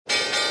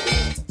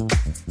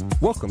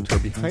Welcome to our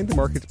Behind the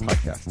Markets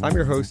podcast. I'm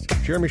your host,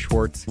 Jeremy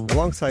Schwartz.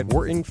 Alongside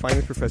Wharton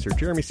Finance Professor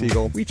Jeremy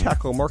Siegel, we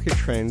tackle market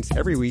trends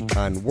every week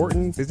on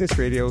Wharton Business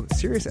Radio,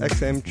 Sirius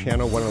XM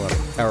Channel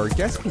 111. Our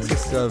guest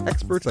consists of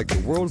experts like the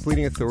world's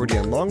leading authority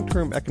on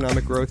long-term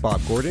economic growth,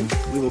 Bob Gordon.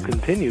 We will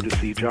continue to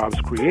see jobs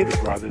created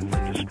rather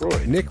than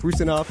destroyed. Nick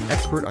Rusinoff,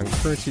 expert on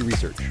currency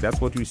research. That's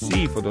what you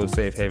see for those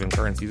safe haven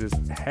currencies is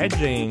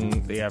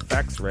hedging the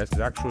FX risk is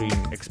actually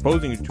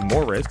exposing you to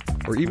more risk.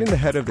 Or even the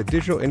head of the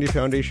Digital India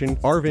Foundation,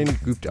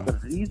 Arvind Gupta. The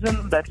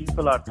reason that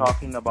people are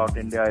talking about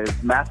India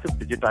is massive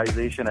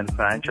digitization and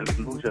financial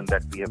inclusion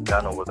that we have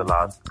done over the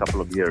last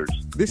couple of years.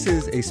 This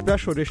is a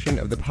special edition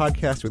of the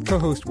podcast with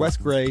co-host Wes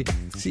Gray,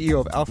 CEO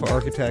of Alpha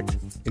Architect.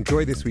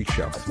 Enjoy this week's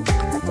show.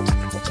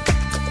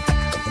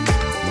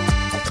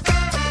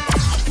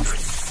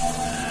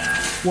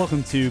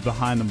 Welcome to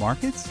Behind the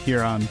Markets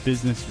here on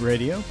Business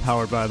Radio,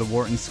 powered by the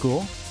Wharton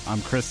School.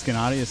 I'm Chris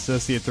Scanati,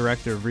 Associate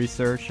Director of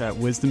Research at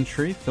Wisdom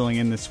Tree, filling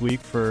in this week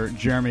for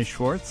Jeremy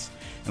Schwartz,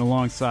 and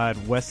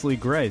alongside Wesley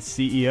Gray,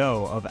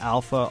 CEO of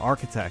Alpha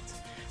Architect.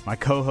 My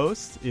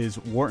co-host is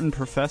Wharton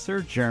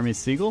Professor Jeremy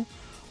Siegel,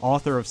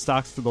 author of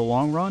Stocks for the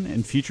Long Run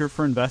and Future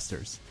for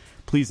Investors.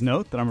 Please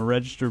note that I'm a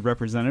registered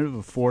representative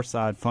of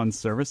Foreside Fund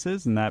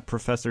Services and that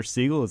Professor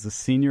Siegel is a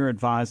senior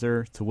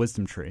advisor to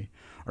Wisdom Tree.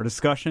 Our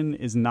discussion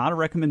is not a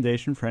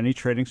recommendation for any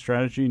trading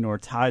strategy nor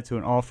tied to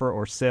an offer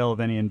or sale of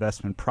any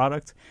investment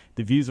product.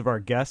 The views of our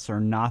guests are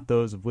not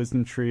those of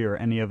Wisdom Tree or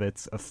any of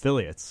its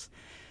affiliates.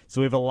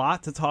 So we have a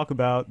lot to talk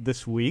about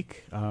this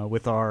week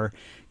with our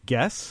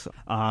guests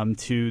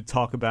to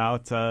talk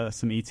about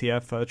some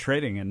ETF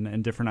trading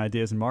and different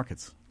ideas in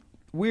markets.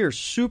 We are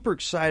super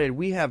excited.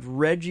 We have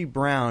Reggie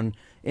Browne,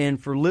 and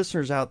for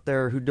listeners out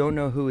there who don't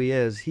know who he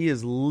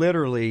is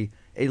literally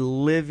a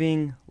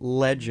living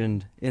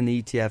legend in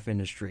the ETF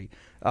industry.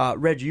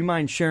 Reggie, you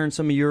mind sharing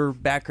some of your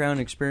background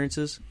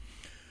experiences?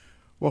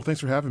 Well, thanks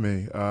for having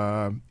me.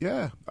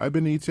 I've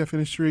been in the ETF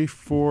industry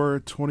for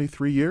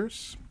 23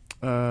 years,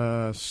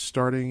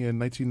 starting in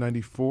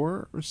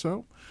 1994 or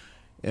so.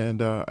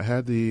 And I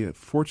had the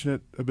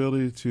fortunate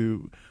ability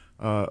to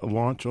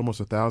launch almost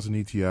 1,000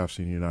 ETFs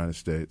in the United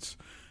States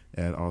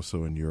and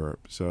also in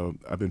Europe. So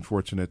I've been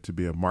fortunate to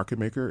be a market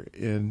maker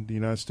in the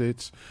United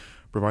States,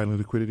 providing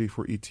liquidity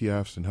for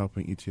ETFs and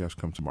helping ETFs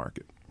come to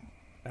market.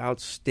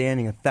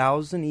 Outstanding.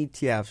 1,000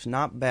 ETFs,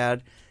 not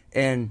bad.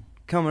 And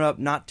coming up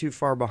not too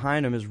far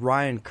behind him is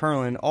Ryan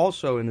Kirlin,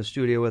 also in the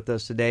studio with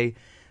us today.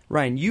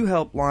 Ryan, you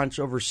helped launch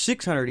over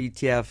 600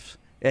 ETFs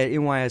at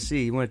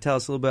NYSE. You want to tell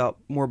us a little bit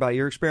more about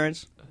your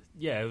experience?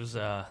 Yeah, it was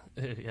a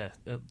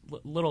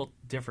little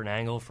different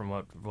angle from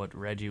what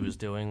Reggie was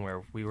doing,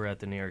 where we were at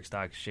the New York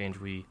Stock Exchange.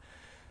 We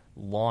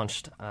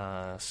launched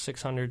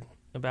 600,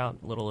 about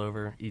a little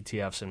over,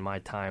 ETFs in my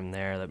time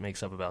there. That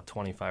makes up about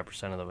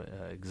 25% of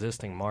the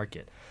existing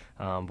market.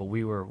 But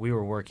we were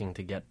working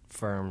to get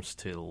firms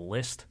to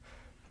list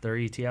their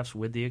ETFs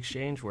with the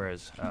exchange,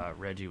 whereas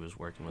Reggie was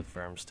working with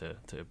firms to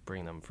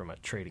bring them from a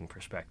trading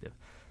perspective.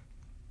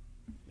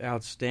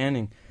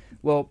 Outstanding.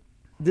 Well,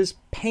 this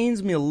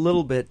pains me a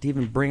little bit to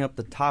even bring up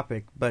the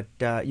topic, but,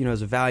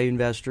 as a value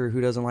investor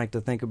who doesn't like to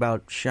think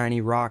about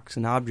shiny rocks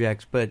and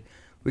objects, but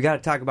we got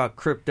to talk about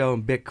crypto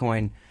and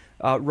Bitcoin.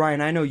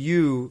 Ryan, I know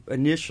you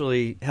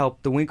initially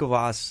helped the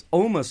Winklevoss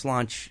almost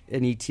launch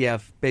an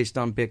ETF based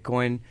on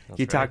Bitcoin. Can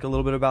you talk a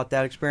little bit about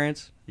that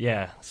experience?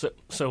 Yeah.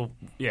 So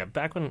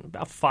back when,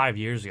 about 5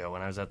 years ago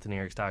when I was at the New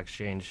York Stock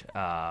Exchange,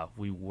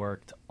 we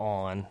worked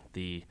on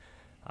the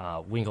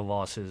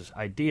Winklevoss's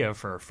idea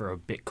for a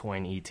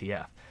Bitcoin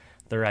ETF.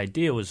 Their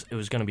idea was it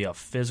was going to be a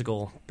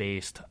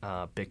physical-based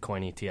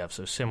Bitcoin ETF,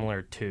 so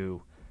similar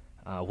to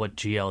what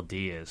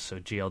GLD is. So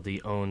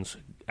GLD owns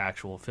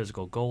actual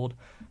physical gold,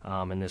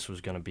 and this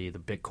was going to be the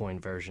Bitcoin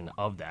version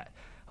of that.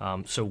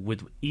 So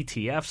with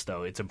ETFs,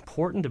 though, it's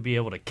important to be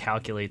able to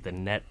calculate the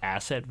net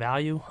asset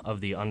value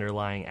of the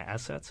underlying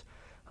assets.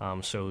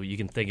 So you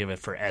can think of it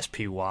for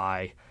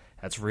SPY.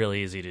 That's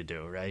really easy to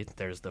do, right?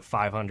 There's the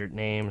 500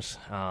 names,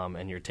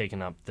 and you're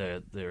taking up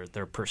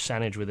their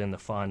percentage within the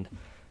fund.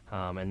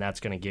 And that's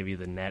going to give you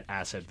the net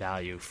asset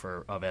value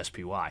of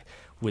SPY.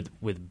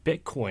 With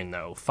Bitcoin,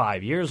 though,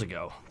 5 years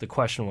ago, the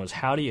question was,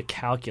 how do you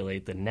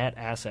calculate the net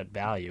asset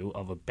value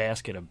of a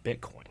basket of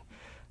Bitcoin?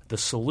 The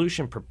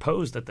solution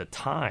proposed at the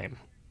time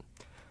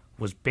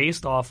was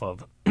based off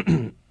of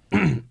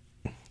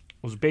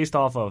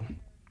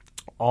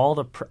all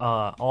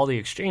the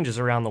exchanges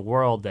around the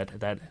world that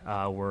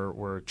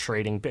were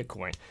trading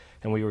Bitcoin,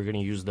 and we were going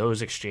to use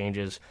those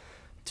exchanges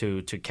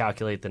to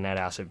calculate the net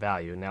asset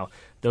value. Now,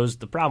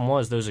 the problem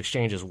was those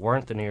exchanges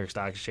weren't the New York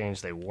Stock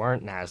Exchange, they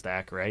weren't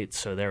NASDAQ, right?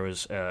 So there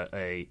was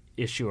a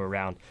issue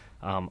around,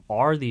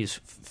 are these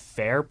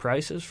fair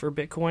prices for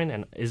Bitcoin,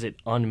 and is it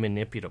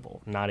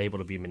unmanipulable, not able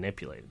to be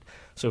manipulated?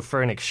 So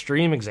for an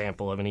extreme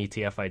example of an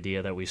ETF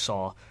idea that we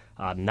saw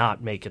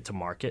not make it to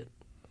market,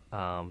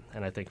 and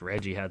I think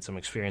Reggie had some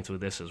experience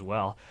with this as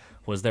well,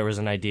 was there was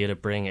an idea to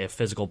bring a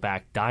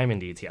physical-backed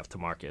diamond ETF to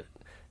market.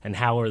 And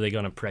how are they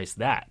going to price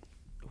that?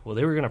 Well,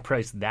 they were going to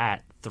price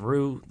that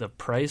through the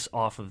price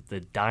off of the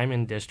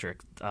Diamond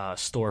District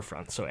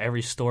storefront. So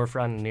every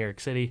storefront in New York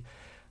City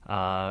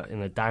in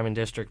the Diamond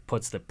District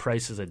puts the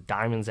prices of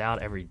diamonds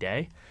out every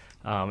day.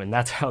 And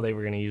that's how they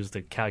were going to use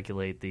to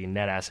calculate the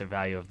net asset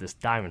value of this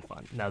diamond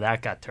fund. Now,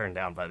 that got turned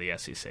down by the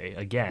SEC,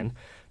 again,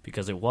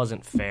 because it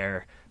wasn't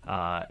fair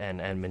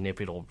and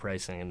manipulable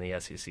pricing in the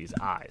SEC's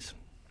eyes.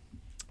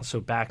 So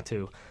back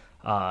to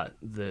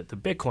the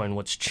Bitcoin,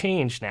 what's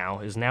changed now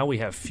is now we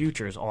have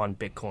futures on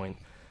Bitcoin,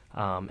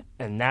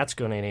 and that's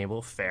going to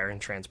enable fair and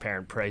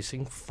transparent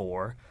pricing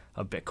for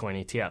a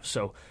Bitcoin ETF.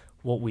 So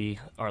what we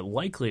are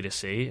likely to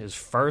see is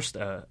first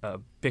a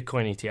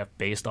Bitcoin ETF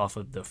based off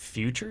of the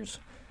futures,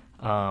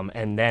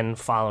 and then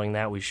following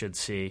that we should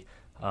see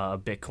a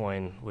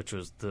Bitcoin, which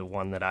was the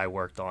one that I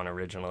worked on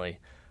originally,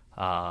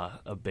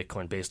 a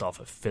Bitcoin based off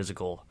of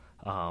physical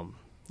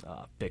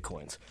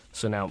Bitcoins.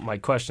 So now my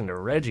question to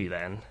Reggie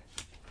then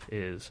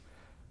is,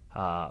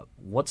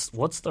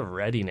 what's the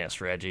readiness,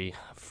 Reggie,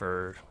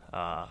 for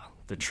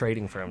the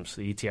trading firms,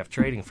 the ETF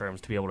trading firms,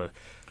 to be able to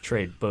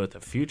trade both a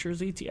futures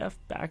ETF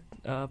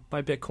backed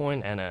by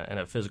Bitcoin and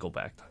a physical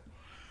backed?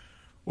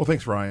 Well,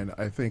 thanks, Ryan.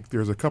 I think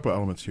there's a couple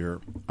elements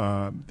here.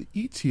 The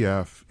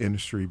ETF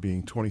industry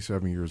being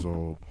 27 years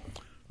old,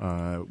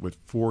 with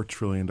 $4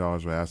 trillion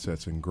of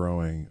assets and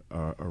growing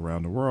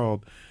around the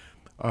world,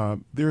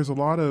 there's a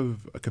lot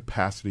of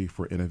capacity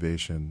for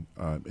innovation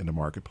in the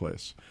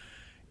marketplace.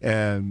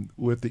 And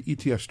with the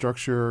ETF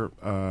structure,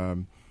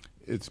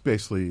 it's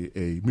basically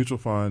a mutual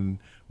fund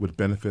with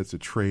benefits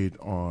that trade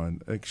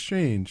on an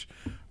exchange.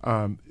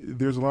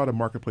 There's a lot of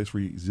marketplace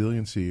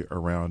resiliency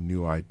around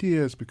new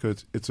ideas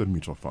because it's a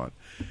mutual fund.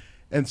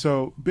 And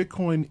so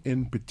Bitcoin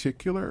in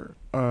particular,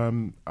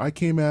 I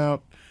came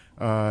out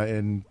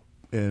in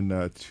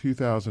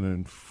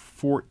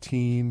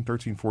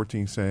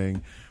 2014,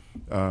 saying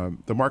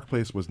the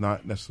marketplace was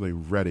not necessarily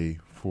ready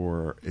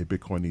for a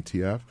Bitcoin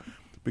ETF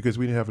because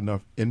we didn't have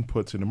enough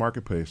inputs in the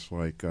marketplace,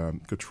 like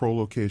control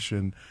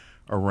location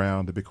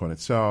around the Bitcoin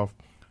itself.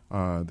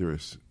 There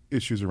was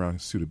issues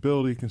around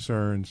suitability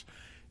concerns,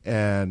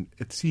 and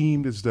it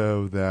seemed as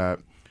though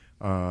that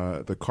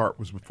the cart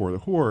was before the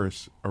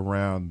horse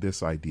around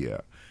this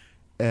idea.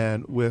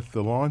 And with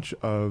the launch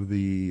of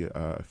the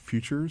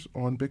futures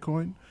on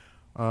Bitcoin,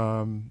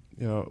 a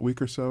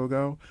week or so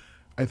ago,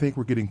 I think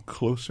we're getting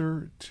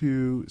closer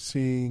to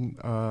seeing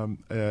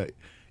a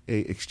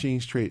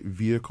exchange trade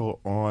vehicle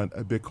on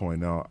a Bitcoin.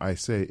 Now, I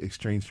say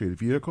exchange trade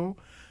vehicle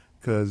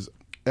because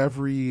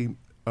every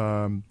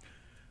ETP,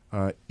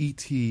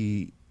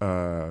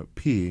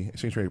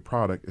 exchange traded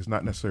product, is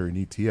not necessarily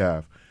an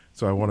ETF.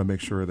 So I want to make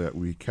sure that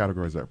we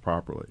categorize that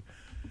properly.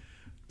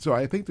 So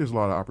I think there's a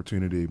lot of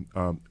opportunity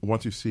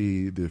once you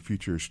see the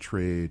futures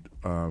trade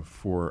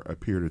for a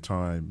period of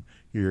time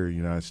here in the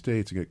United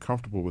States and get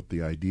comfortable with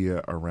the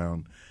idea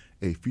around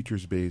a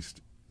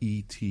futures-based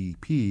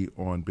ETP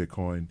on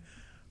Bitcoin.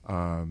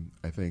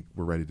 I think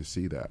we're ready to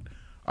see that.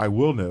 I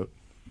will note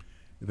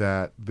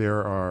that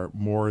there are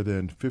more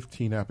than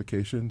 15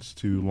 applications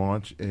to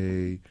launch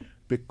a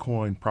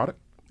Bitcoin product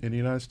in the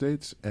United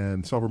States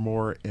and several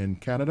more in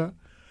Canada.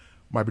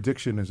 My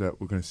prediction is that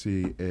we're going to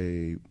see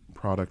a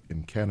product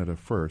in Canada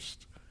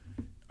first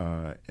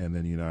and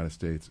then the United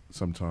States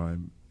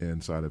sometime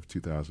inside of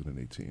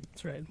 2018.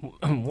 That's right.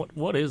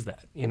 What is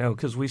that?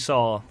 Because we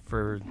saw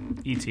for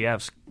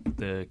ETFs,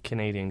 the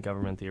Canadian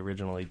government, the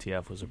original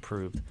ETF was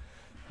approved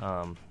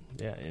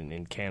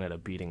in Canada,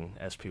 beating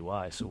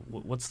SPY. So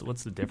what's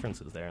the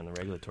differences there in the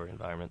regulatory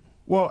environment?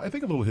 Well, I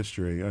think a little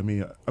history. I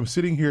mean, I'm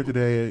sitting here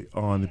today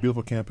on the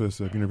beautiful campus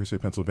of University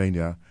of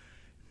Pennsylvania,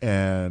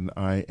 and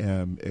I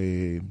am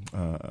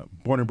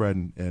born and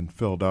bred in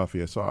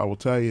Philadelphia. So I will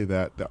tell you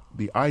that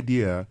the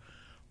idea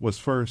was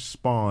first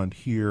spawned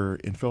here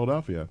in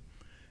Philadelphia.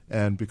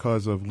 And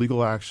because of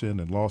legal action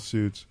and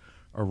lawsuits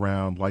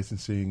around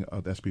licensing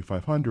of the SP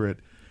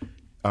 500,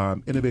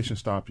 innovation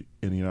stopped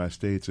in the United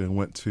States and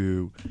went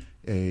to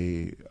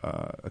a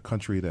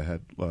country that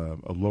had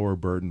a lower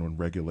burden on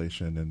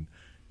regulation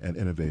and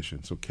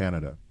innovation, so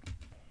Canada.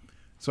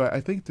 So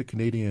I think the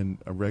Canadian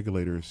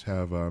regulators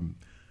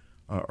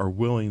are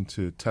willing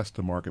to test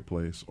the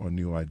marketplace on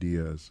new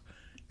ideas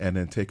and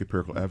then take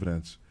empirical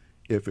evidence.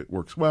 If it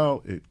works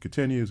well, it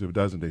continues. If it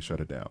doesn't, they shut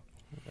it down.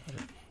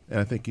 And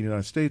I think in the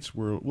United States,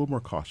 we're a little more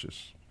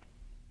cautious.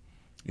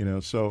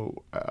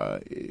 So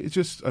it's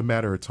just a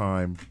matter of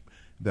time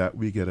that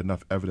we get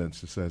enough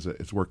evidence that says that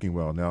it's working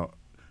well. Now,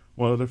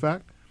 one other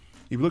fact,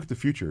 if you look at the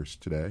futures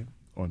today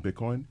on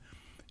Bitcoin,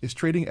 it's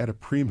trading at a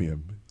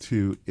premium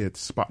to its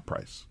spot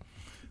price.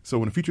 So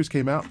when the futures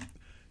came out,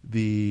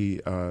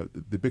 the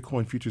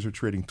Bitcoin futures are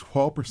trading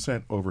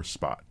 12% over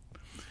spot.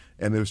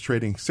 And it was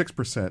trading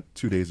 6%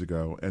 2 days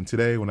ago. And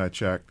today, when I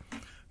checked,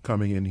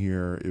 coming in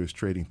here, it was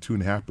trading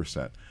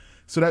 2.5%.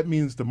 So that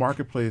means the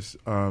marketplace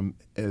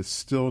is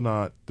still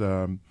not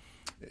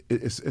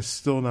it's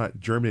still not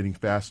germinating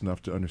fast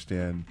enough to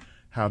understand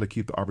how to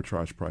keep the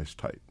arbitrage price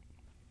tight.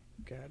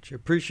 Gotcha.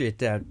 Appreciate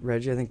that,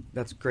 Reggie. I think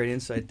that's great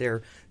insight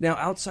there. Now,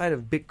 outside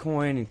of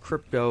Bitcoin and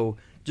crypto,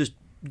 just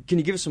can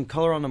you give us some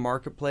color on the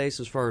marketplace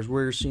as far as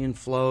where you're seeing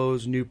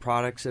flows, new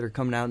products that are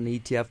coming out in the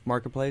ETF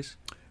marketplace?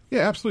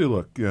 Yeah, absolutely.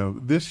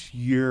 Look, this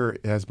year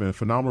has been a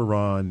phenomenal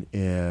run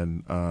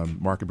in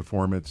market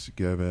performance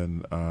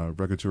given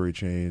regulatory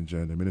change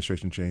and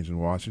administration change in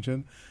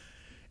Washington.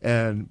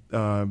 And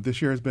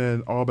this year has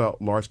been all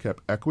about large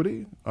cap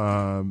equity.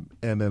 And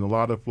then a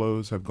lot of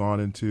flows have gone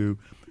into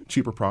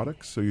cheaper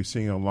products. So you're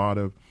seeing a lot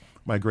of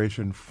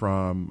migration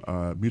from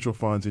mutual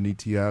funds and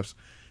ETFs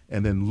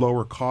and then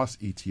lower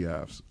cost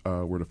ETFs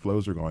where the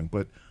flows are going.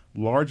 But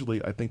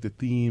largely, I think the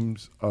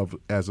themes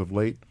as of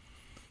late,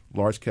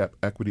 large cap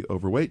equity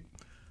overweight.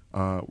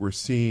 We're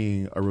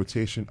seeing a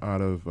rotation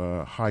out of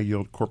high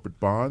yield corporate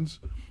bonds,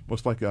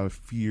 most likely out of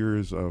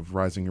fears of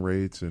rising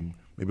rates and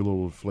maybe a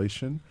little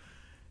inflation.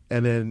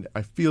 And then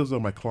I feel as though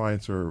my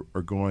clients are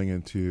going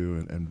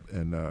into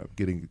and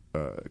getting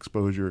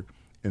exposure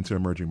into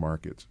emerging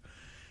markets.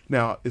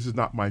 Now, this is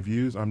not my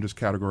views. I'm just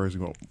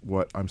categorizing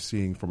what I'm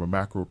seeing from a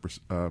macro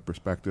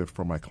perspective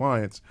from my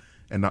clients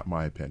and not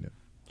my opinion.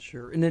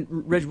 Sure. And then,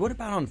 Reg, what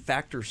about on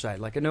factor side?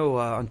 Like I know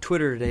on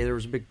Twitter today there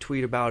was a big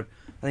tweet about,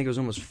 I think it was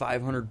almost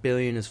 $500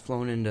 billion has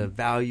flown into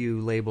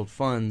value-labeled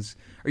funds.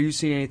 Are you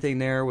seeing anything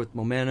there with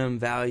momentum,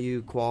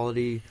 value,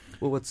 quality?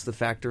 Well, what's the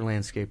factor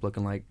landscape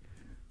looking like?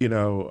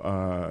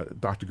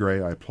 Dr.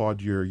 Gray, I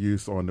applaud your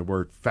use on the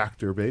word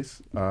factor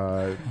base.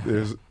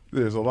 There's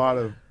a lot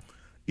of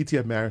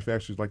ETF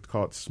manufacturers like to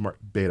call it smart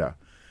beta,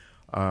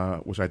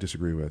 which I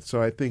disagree with.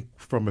 So I think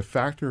from a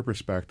factor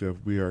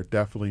perspective, we are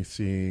definitely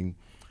seeing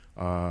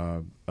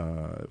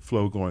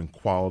flow going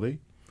quality.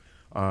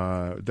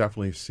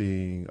 Definitely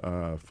seeing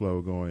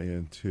flow going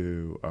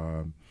into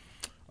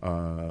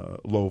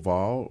low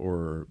vol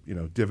or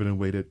dividend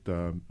weighted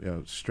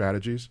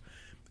strategies,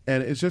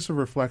 and it's just a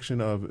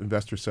reflection of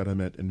investor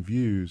sentiment and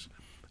views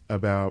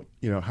about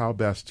how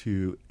best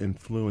to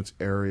influence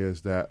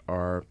areas that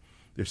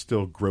there's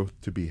still growth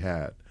to be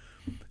had.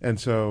 And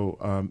so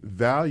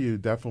value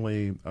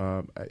definitely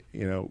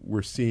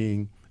we're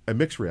seeing a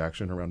mixed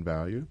reaction around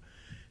value.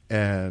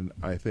 And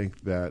I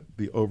think that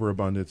the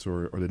overabundance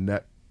or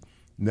the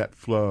net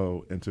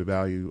flow into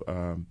value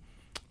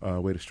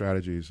weighted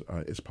strategies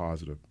is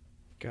positive.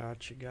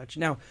 Gotcha.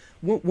 Now,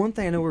 one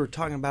thing I know we were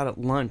talking about at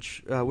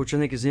lunch, which I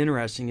think is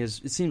interesting,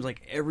 is it seems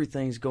like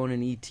everything's going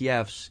in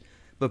ETFs,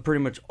 but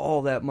pretty much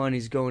all that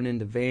money's going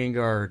into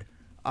Vanguard,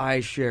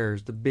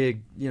 iShares, the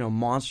big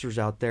monsters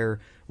out there.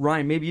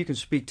 Ryan, maybe you can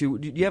speak to.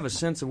 Do you have a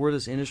sense of where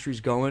this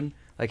industry's going?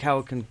 Like how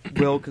it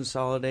will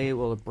consolidate?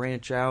 Will it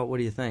branch out? What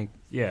do you think?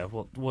 Yeah,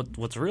 well,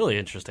 what's really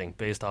interesting,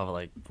 based off of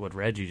like what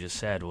Reggie just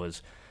said,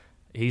 was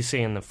he's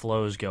seeing the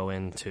flows go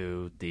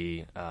into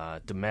the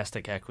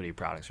domestic equity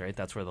products, right?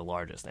 That's where the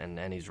largest,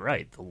 and he's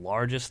right. The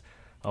largest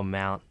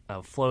amount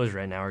of flows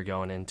right now are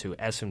going into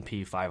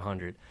S&P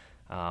 500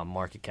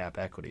 market cap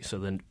equity. So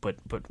then, but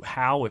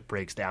how it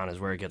breaks down is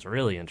where it gets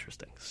really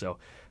interesting. So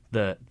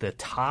the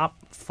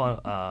top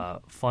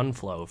fund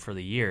flow for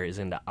the year is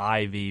into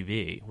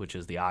IVV, which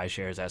is the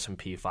iShares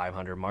S&P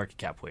 500 market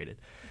cap weighted.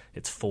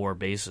 It's 4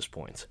 basis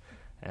points.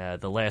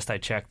 The last I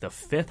checked, the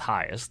 5th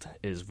highest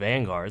is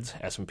Vanguard's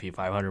S&P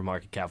 500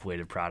 market cap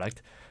weighted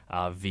product,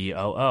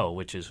 VOO,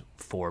 which is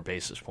 4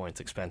 basis points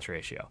expense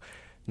ratio.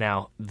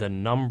 Now, the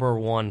number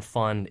one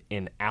fund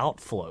in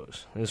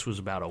outflows, this was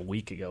about a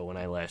week ago when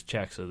I last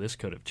checked, so this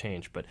could have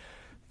changed, but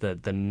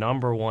the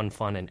number one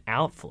fund in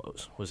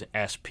outflows was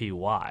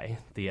SPY,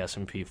 the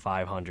S&P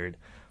 500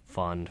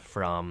 fund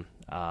from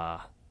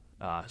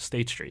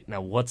State Street.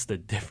 Now, what's the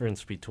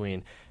difference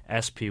between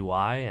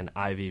SPY and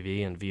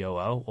IVV and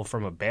VOO? Well,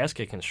 from a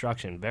basket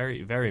construction,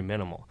 very, very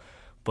minimal.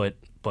 But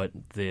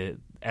the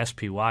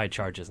SPY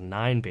charges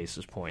 9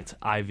 basis points.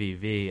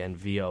 IVV and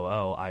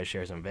VOO,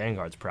 iShares and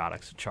Vanguard's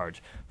products,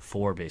 charge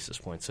 4 basis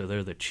points. So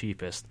they're the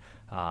cheapest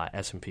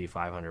S&P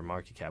 500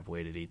 market cap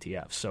weighted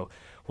ETFs. So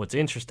what's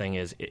interesting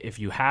is if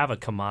you have a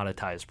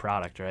commoditized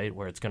product, right,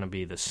 where it's going to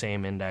be the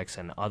same index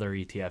and other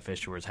ETF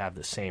issuers have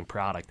the same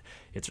product,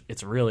 it's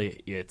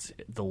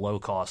the low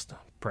cost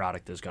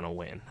product is going to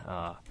win,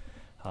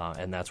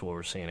 and that's what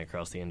we're seeing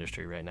across the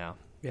industry right now.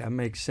 Yeah, it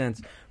makes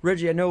sense.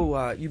 Reggie, I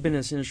know you've been in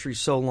this industry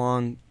so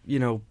long,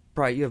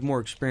 probably you have more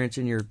experience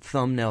in your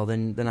thumbnail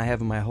than I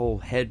have in my whole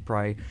head,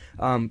 probably.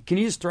 Can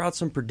you just throw out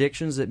some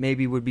predictions that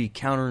maybe would be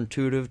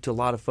counterintuitive to a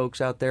lot of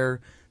folks out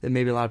there that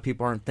maybe a lot of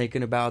people aren't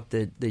thinking about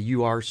that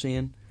you are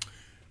seeing?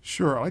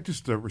 Sure. I'd like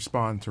just to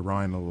respond to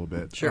Ryan a little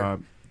bit. Sure.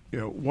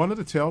 One of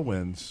the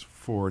tailwinds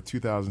for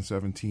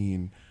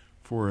 2017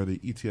 for the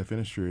ETF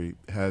industry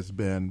has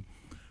been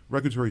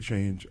regulatory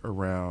change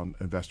around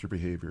investor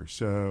behavior.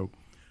 So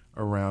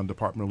around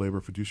Department of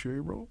Labor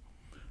fiduciary rule.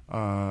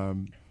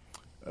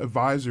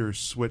 Advisors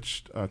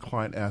switched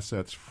client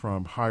assets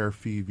from higher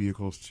fee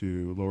vehicles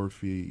to lower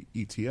fee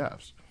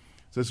ETFs.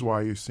 So this is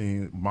why you're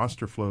seeing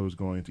monster flows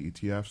going into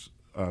ETFs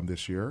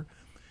this year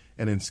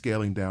and then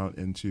scaling down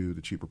into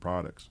the cheaper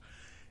products.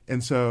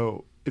 And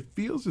so it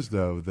feels as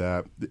though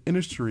that the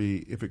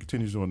industry, if it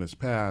continues on this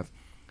path,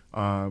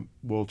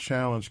 will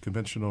challenge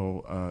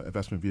conventional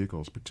investment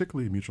vehicles,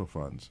 particularly mutual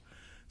funds.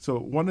 So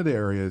one of the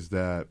areas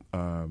that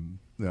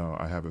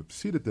I have a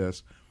seat at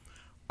this.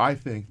 I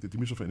think that the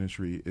mutual fund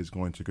industry is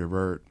going to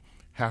convert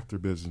half their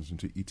business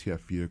into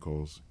ETF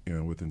vehicles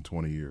within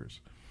 20 years.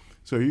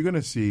 So you're going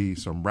to see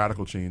some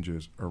radical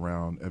changes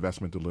around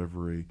investment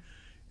delivery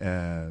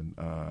and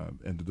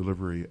the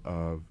delivery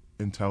of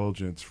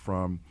intelligence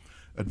from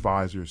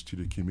advisors to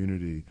the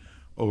community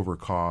over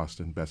cost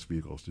and best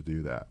vehicles to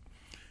do that.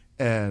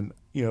 And,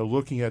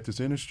 looking at this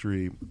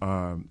industry,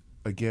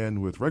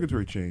 again, with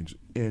regulatory change,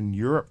 in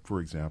Europe, for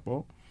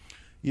example,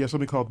 you have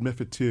something called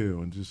MiFID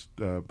II, and just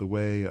the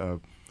way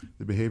of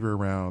the behavior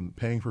around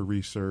paying for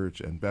research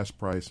and best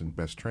price and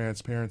best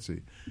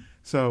transparency.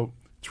 So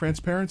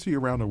transparency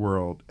around the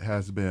world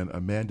has been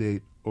a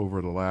mandate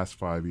over the last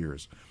 5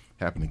 years.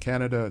 Happened in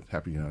Canada, it's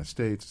happened in the United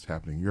States, it's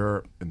happening in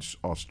Europe and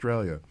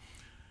Australia.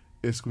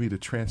 It's going to be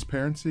the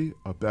transparency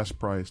of best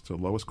price to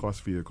lowest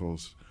cost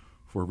vehicles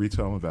for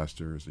retail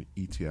investors, and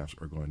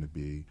ETFs are going to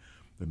be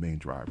the main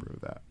driver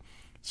of that.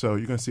 So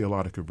you're going to see a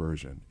lot of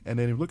conversion. And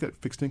then if you look at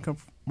fixed income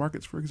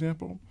markets, for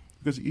example,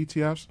 because of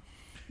ETFs,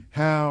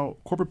 how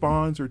corporate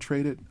bonds are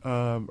traded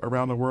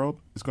around the world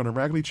is going to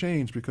radically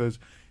change, because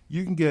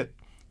you can get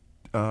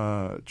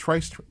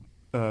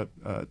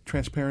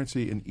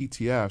transparency in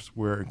ETFs,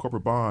 where in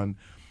corporate bond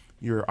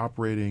you're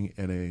operating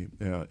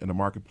in a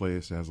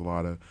marketplace that has a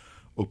lot of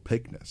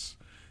opaqueness.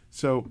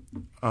 So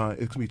it's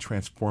going to be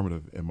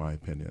transformative, in my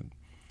opinion.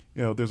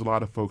 There's a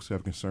lot of folks who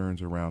have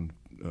concerns around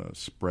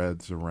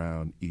spreads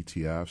around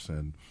ETFs,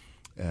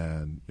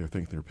 and they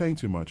think they're paying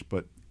too much.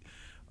 But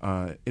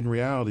in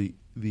reality,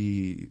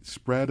 the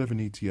spread of an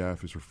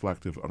ETF is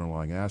reflective of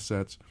underlying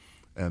assets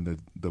and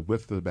the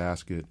width of the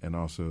basket, and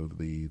also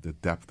the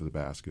depth of the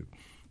basket.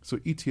 So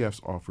ETFs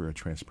offer a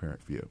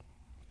transparent view.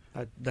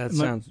 That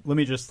sounds. Let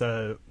me just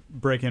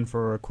break in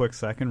for a quick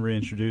second,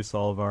 reintroduce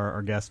all of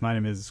our guests. My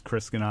name is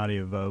Chris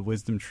Gennady of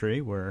Wisdom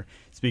Tree. We're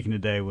speaking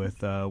today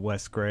with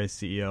Wes Gray,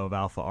 CEO of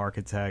Alpha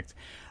Architect,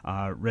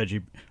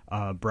 Reggie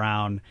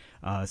Browne,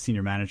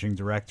 Senior Managing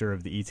Director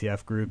of the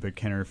ETF Group at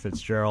Kenner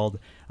Fitzgerald,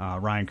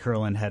 Ryan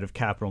Kirlin, Head of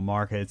Capital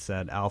Markets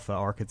at Alpha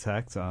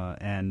Architect,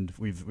 and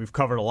we've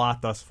covered a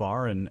lot thus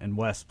far. And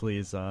Wes,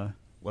 please.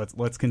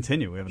 Let's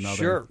continue. We have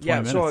another 20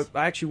 minutes. So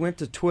I actually went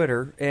to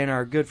Twitter, and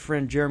our good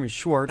friend Jeremy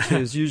Schwartz,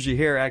 who's usually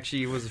here,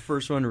 actually was the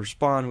first one to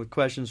respond with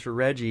questions for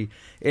Reggie,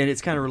 and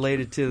it's kind of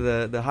related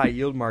to the high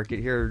yield market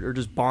here, or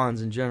just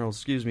bonds in general,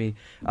 excuse me.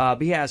 But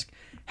he asked,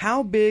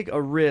 how big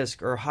a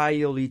risk are high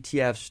yield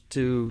ETFs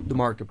to the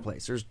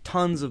marketplace? There's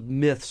tons of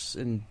myths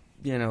and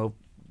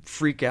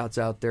freakouts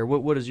out there.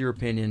 What is your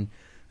opinion,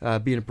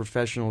 being a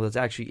professional that's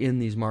actually in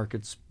these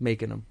markets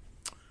making them?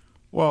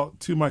 Well,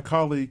 to my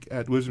colleague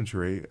at Wisdom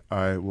Tree,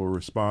 I will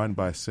respond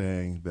by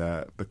saying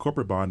that the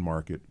corporate bond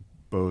market,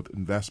 both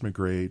investment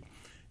grade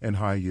and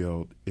high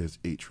yield, is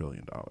 $8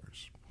 trillion.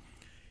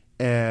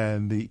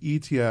 And the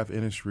ETF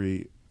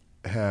industry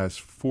has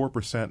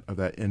 4% of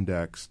that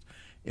indexed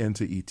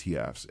into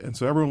ETFs. And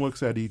so everyone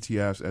looks at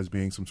ETFs as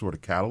being some sort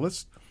of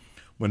catalyst.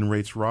 When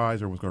rates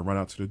rise, everyone's going to run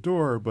out to the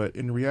door. But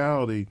in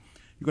reality,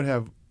 you're going to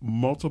have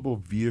multiple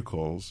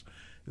vehicles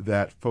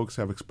that folks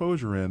have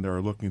exposure in that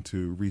are looking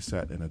to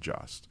reset and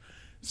adjust.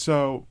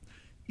 So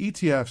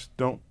ETFs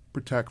don't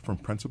protect from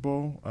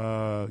principal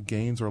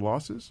gains or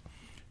losses,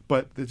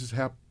 but they just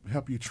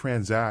help you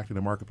transact in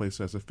a marketplace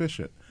that's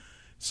efficient.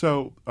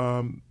 So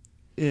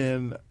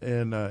in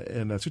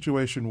a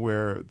situation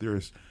where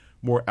there's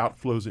more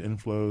outflows and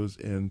inflows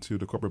into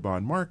the corporate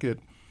bond market,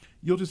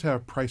 you'll just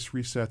have price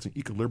resets and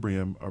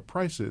equilibrium of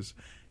prices,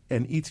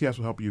 and ETFs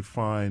will help you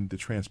find the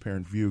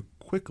transparent view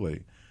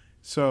quickly.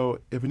 So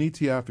if an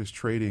ETF is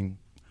trading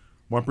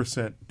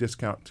 1%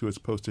 discount to its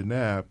posted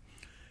NAV,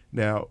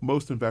 now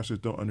most investors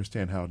don't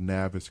understand how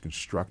NAV is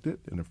constructed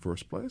in the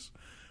first place.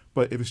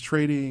 But if it's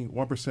trading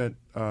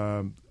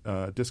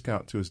 1%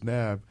 discount to its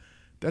NAV,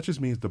 that just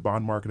means the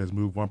bond market has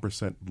moved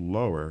 1%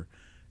 lower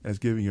and is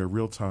giving you a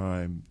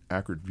real-time,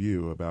 accurate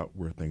view about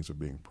where things are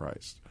being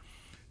priced.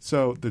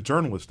 So the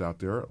journalists out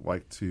there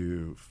like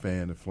to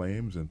fan the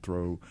flames and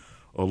throw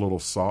a little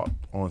salt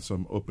on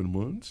some open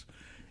wounds.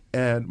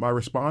 And my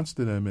response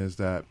to them is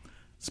that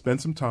spend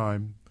some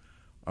time,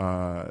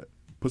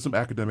 put some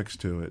academics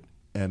to it,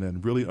 and then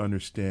really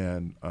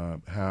understand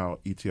how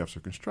ETFs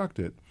are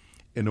constructed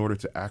in order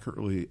to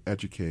accurately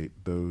educate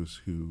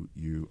those who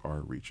you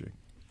are reaching.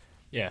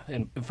 Yeah,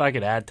 and if I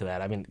could add to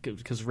that, I mean,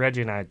 because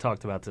Reggie and I had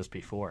talked about this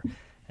before,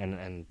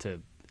 and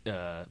to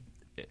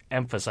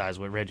emphasize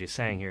what Reggie's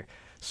saying here.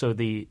 So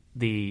the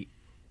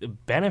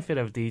benefit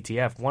of the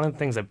ETF, one of the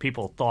things that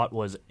people thought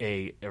was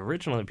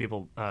originally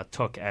people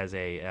took as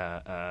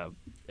a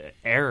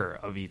error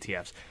of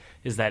ETFs,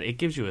 is that it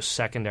gives you a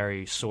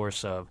secondary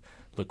source of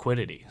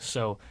liquidity.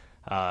 So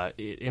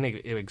in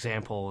an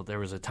example, there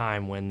was a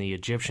time when the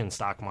Egyptian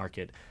stock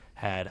market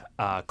had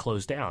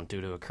closed down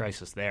due to a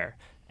crisis there.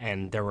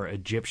 And there were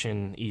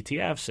Egyptian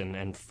ETFs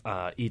and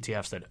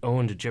ETFs that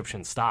owned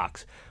Egyptian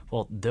stocks.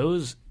 Well,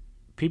 those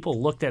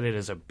people looked at it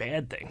as a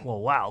bad thing. Well,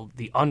 wow,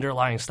 the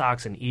underlying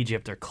stocks in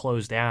Egypt are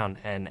closed down,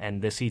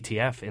 and this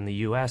ETF in the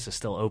U.S. is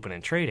still open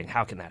and trading.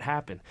 How can that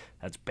happen?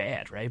 That's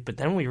bad, right? But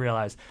then we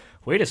realized,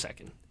 wait a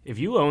second. if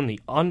you own the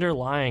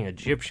underlying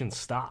Egyptian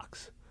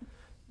stocks,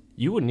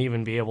 you wouldn't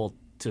even be able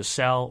to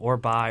sell or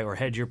buy or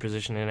hedge your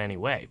position in any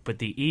way. But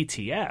the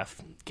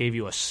ETF gave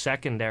you a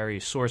secondary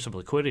source of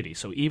liquidity.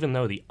 So even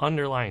though the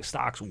underlying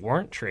stocks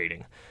weren't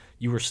trading,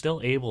 you were still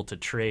able to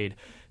trade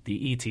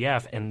the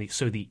ETF. And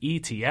so the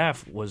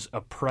ETF was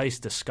a price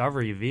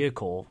discovery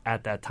vehicle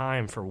at that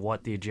time for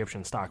what the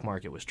Egyptian stock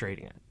market was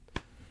trading at.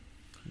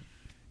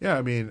 Yeah,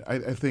 I mean, I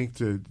think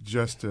to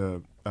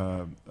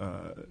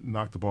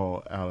knock the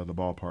ball out of the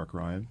ballpark,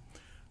 Ryan,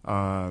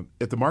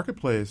 at the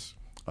marketplace,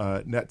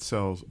 net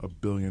sells $1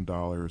 billion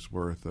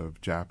worth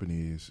of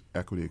Japanese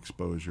equity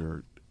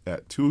exposure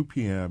at 2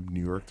 p.m.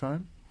 New York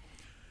time.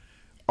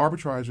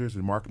 Arbitragers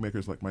and market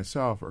makers like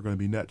myself are going to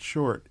be net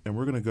short, and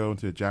we're going to go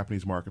into the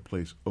Japanese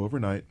marketplace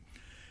overnight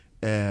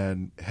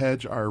and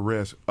hedge our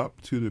risk up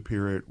to the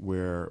period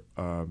where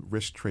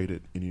risk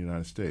traded in the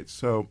United States.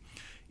 So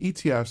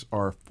ETFs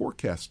are a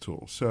forecast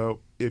tool.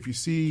 So if you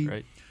see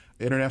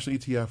international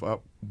ETF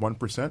up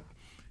 1%,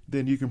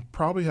 then you can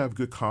probably have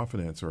good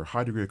confidence or a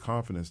high degree of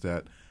confidence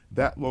that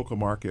that local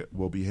market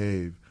will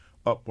behave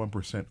up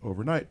 1%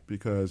 overnight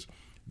because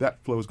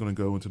that flow is going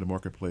to go into the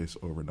marketplace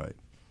overnight.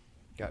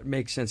 That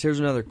makes sense. Here's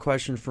another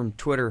question from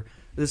Twitter.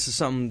 This is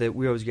something that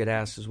we always get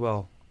asked as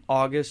well.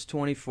 August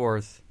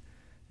 24th,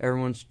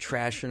 everyone's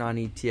trashing on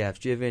ETFs.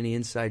 Do you have any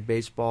inside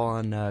baseball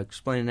on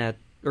explaining that?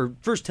 Or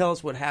first tell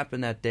us what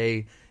happened that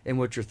day and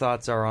what your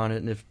thoughts are on it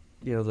and if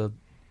the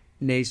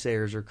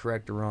naysayers are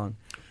correct or wrong.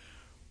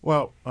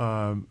 Well,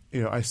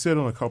 I sit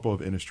on a couple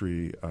of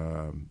industry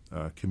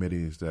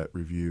committees that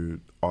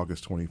reviewed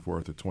August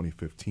 24th of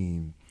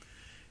 2015,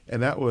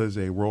 and that was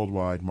a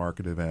worldwide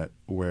market event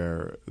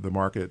where the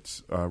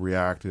markets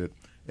reacted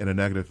in a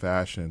negative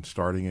fashion,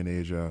 starting in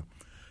Asia,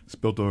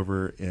 spilled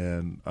over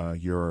in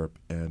Europe,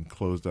 and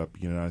closed up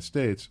the United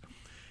States.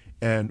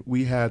 And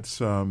we had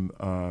some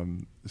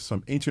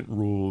ancient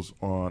rules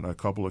on a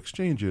couple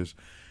exchanges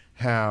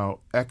how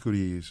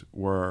equities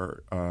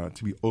were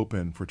to be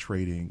open for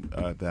trading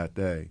that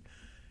day.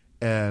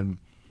 And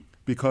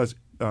because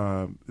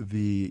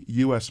the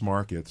U.S.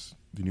 markets,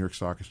 the New York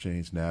Stock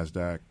Exchange,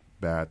 NASDAQ,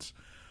 BATS,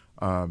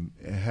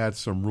 had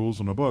some rules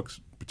on the books,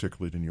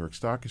 particularly the New York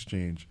Stock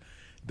Exchange,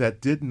 that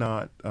did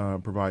not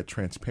provide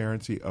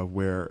transparency of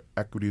where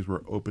equities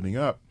were opening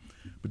up,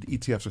 but the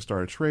ETFs that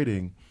started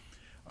trading,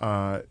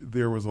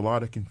 there was a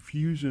lot of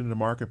confusion in the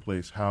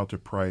marketplace how to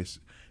price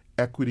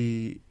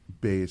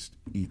equity-based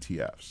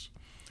ETFs.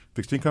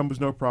 Fixed income was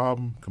no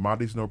problem,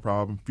 commodities no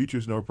problem,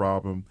 futures no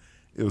problem.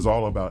 It was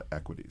all about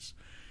equities.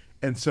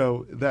 And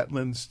so that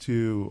lends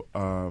to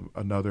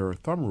another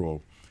thumb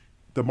rule.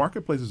 The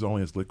marketplace is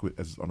only as liquid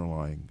as its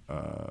underlying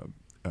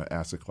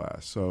asset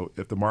class. So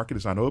if the market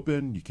is not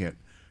open, you can't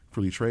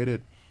freely trade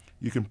it,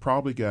 you can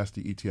probably guess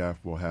the ETF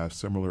will have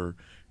similar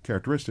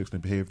characteristics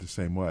and behave the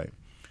same way.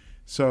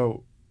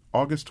 So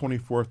August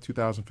 24th,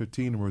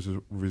 2015 was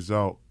a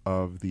result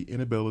of the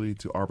inability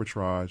to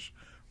arbitrage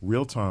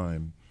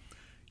real-time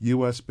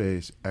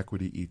U.S.-based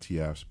equity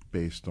ETFs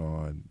based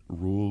on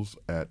rules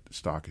at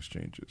stock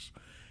exchanges.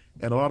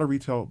 And a lot of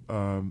retail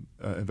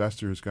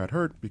investors got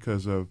hurt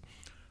because of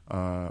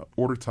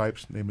order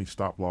types, namely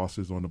stop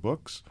losses on the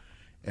books,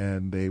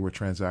 and they were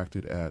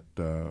transacted at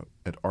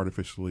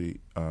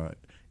artificially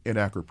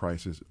inaccurate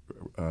prices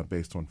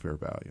based on fair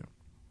value.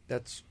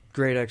 That's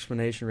great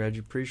explanation, Reggie.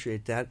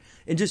 Appreciate that.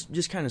 And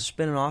just kind of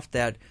spinning off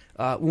that,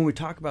 when we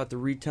talk about the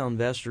retail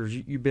investors,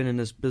 you've been in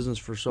this business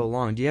for so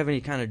long. Do you have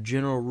any kind of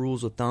general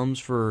rules of thumbs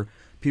for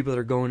people that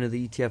are going to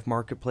the ETF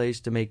marketplace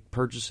to make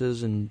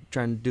purchases and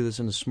trying to do this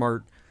in a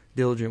smart,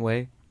 diligent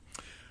way?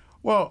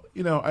 Well,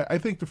 I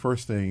think the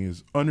first thing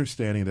is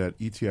understanding that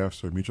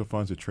ETFs are mutual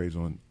funds that trade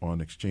on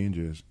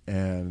exchanges,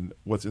 and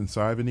what's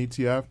inside of an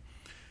ETF,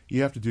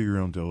 you have to do your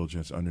own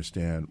diligence,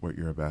 understand what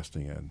you're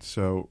investing in.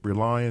 So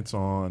reliance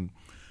on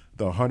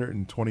the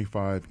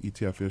 125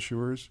 ETF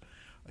issuers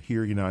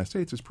here in the United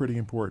States is pretty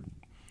important.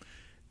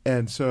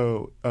 And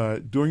so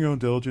doing your own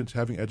diligence,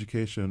 having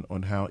education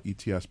on how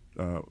ETFs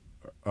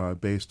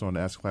based on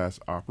asset class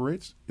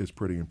operates is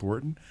pretty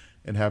important,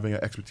 and having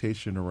an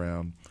expectation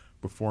around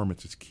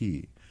performance is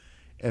key.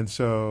 And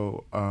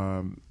so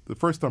the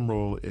first thumb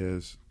rule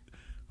is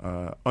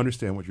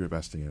understand what you're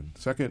investing in.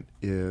 Second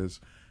is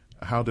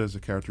how does the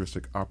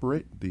characteristic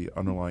operate, the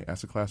underlying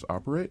asset class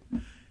operate?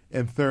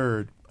 And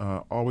third,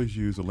 always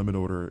use a limit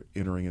order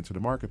entering into the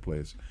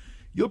marketplace.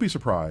 You'll be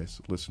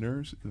surprised,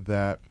 listeners,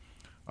 that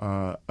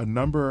a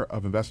number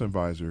of investment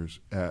advisors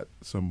at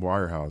some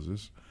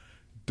wirehouses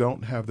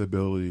don't have the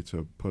ability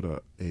to put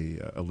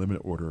a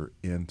limit order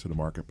into the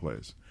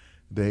marketplace.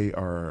 They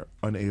are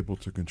unable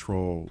to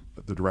control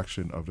the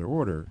direction of their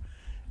order,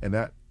 and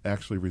that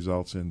actually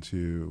results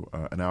into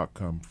an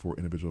outcome for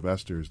individual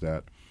investors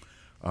that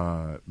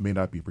may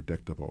not be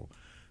predictable.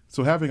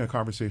 So having a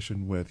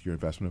conversation with your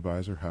investment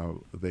advisor,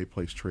 how they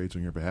place trades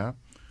on your behalf,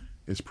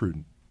 is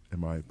prudent, in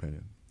my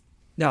opinion.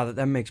 No,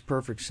 that makes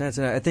perfect sense,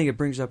 and I think it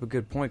brings up a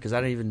good point because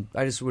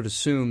I just would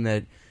assume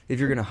that if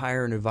you're going to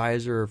hire an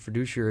advisor or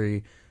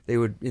fiduciary, they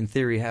would, in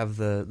theory, have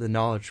the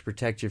knowledge to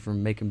protect you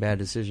from making bad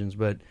decisions.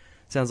 But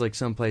sounds like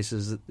some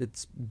places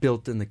it's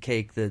built in the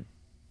cake that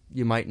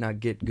you might not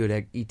get good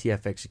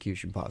ETF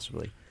execution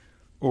possibly.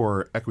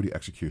 Or equity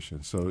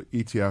execution. So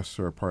ETFs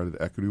are a part of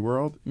the equity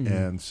world.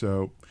 And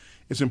so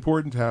it's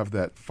important to have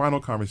that final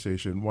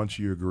conversation once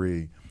you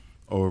agree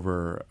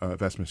over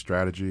investment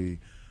strategy.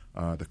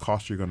 The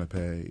cost you're going to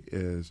pay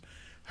is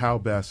how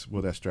best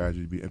will that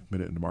strategy be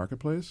implemented in the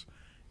marketplace,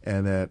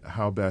 and that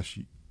how best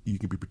you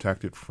can be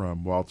protected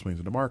from wild swings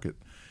in the market.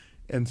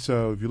 And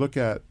so if you look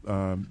at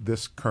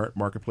this current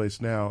marketplace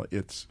now,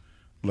 it's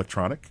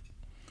electronic.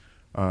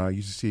 You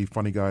used to see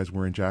funny guys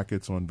wearing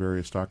jackets on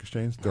various stock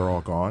exchanges. They're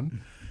all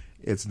gone.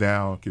 It's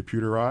now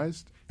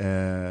computerized,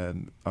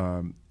 and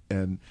I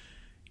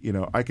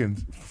can,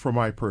 from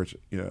my perch,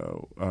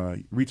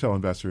 retail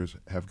investors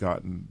have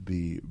gotten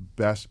the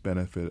best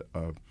benefit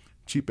of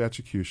cheap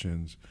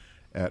executions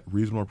at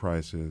reasonable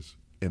prices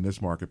in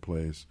this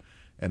marketplace,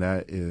 and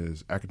that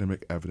is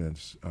academic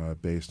evidence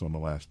based on the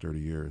last 30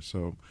 years.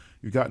 So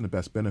you've gotten the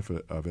best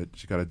benefit of it.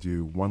 You got to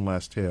do one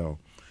last tail,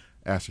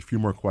 ask a few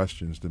more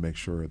questions to make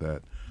sure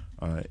that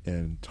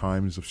in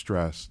times of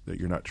stress that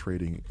you're not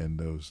trading in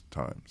those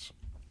times.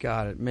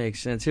 Got it. Makes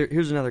sense.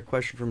 Here's another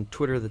question from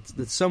Twitter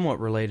that's somewhat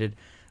related.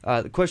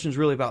 The question is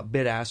really about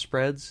bid-ask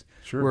spreads,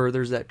 where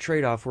there's that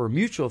trade-off where a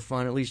mutual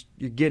fund, at least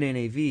you get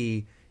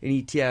NAV, an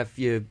ETF,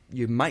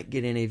 you might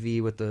get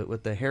NAV with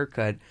the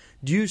haircut.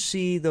 Do you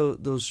see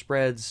those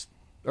spreads?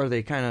 Are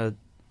they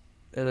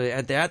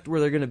at that where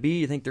they're going to be?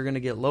 You think they're going to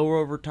get lower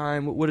over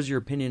time? What is your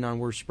opinion on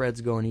where spreads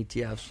go in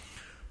ETFs?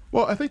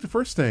 Well, I think the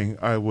first thing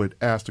I would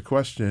ask the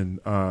question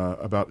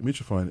about the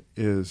mutual fund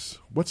is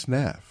what's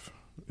NAV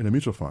in a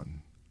mutual fund?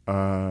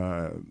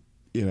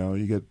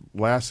 You get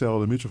last sale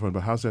of the mutual fund,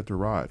 but how's that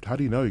derived? How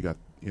do you know you got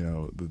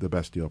the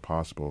best deal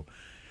possible?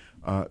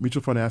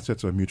 Mutual fund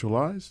assets are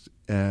mutualized,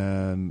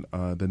 and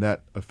the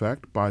net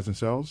effect, buys and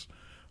sells,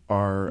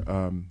 are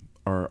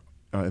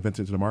events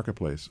into the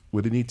marketplace.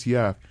 With an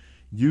ETF,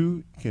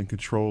 you can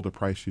control the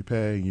price you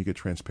pay, and you get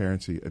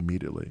transparency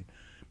immediately.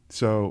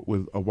 So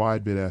with a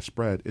wide bid-ask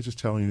spread, it's just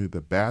telling you the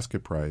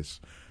basket price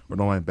or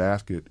the underlying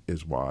basket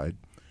is wide,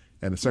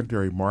 and the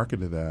secondary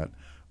market of that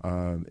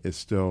is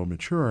still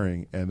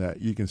maturing, and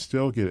that you can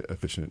still get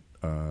efficient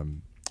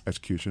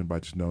execution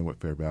by just knowing what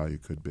fair value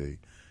could be.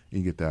 You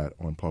can get that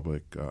on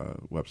public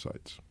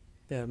websites.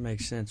 That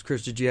makes sense.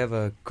 Chris, did you have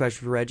a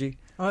question for Reggie?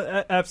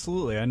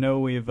 Absolutely. I know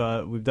we've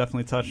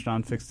definitely touched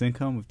on fixed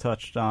income. We've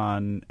touched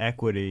on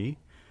equity.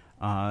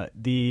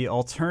 The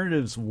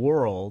alternatives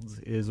world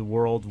is a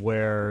world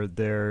where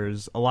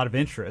there's a lot of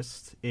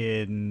interest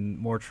in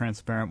more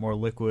transparent, more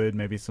liquid,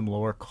 maybe some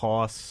lower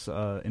costs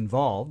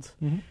involved.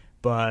 Mm-hmm.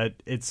 But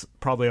it's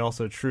probably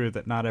also true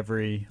that not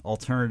every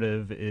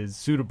alternative is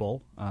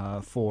suitable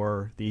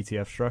for the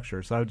ETF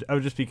structure. So I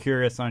would just be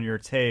curious on your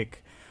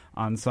take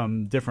on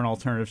some different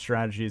alternative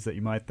strategies that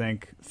you might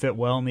think fit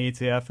well in the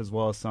ETF, as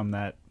well as some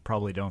that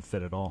probably don't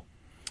fit at all.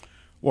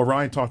 Well,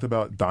 Ryan talked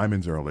about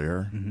diamonds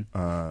earlier.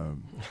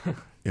 Mm-hmm.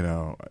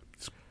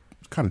 It's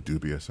kind of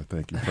dubious, I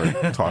think, you've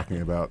heard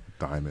talking about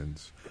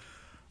diamonds.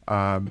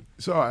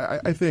 So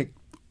I think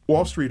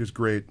Wall Street is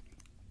great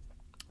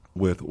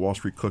with Wall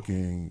Street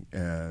cooking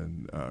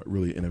and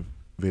really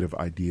innovative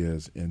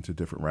ideas into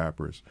different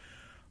wrappers.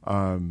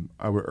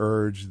 I would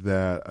urge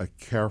that a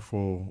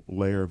careful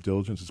layer of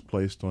diligence is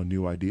placed on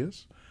new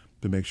ideas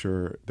to make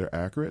sure they're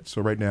accurate.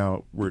 So right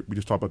now, we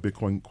just talked about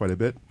Bitcoin quite a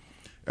bit.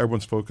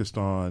 Everyone's focused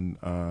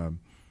on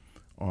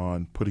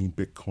putting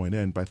Bitcoin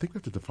in, but I think we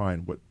have to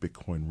define what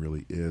Bitcoin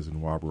really is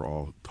and why we're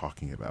all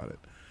talking about it.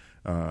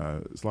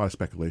 There's a lot of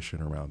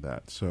speculation around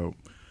that. So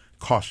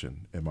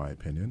caution, in my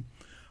opinion.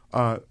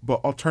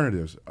 But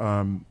alternatives.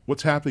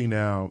 What's happening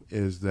now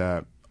is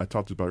that I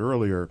talked about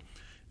earlier,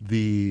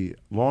 the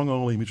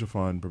long-only mutual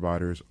fund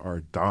providers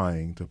are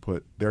dying to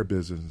put their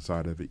business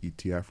inside of an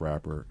ETF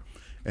wrapper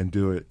and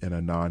do it in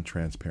a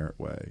non-transparent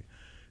way.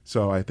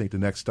 So I think the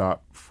next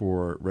stop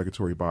for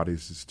regulatory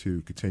bodies is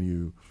to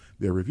continue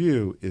their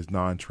review is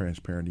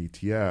non-transparent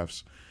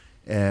ETFs.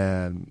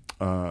 And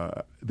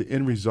the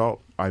end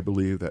result, I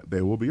believe, that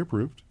they will be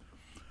approved.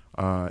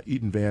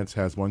 Eaton Vance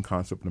has one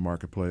concept in the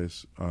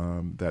marketplace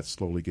that's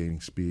slowly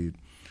gaining speed.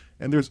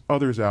 And there's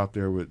others out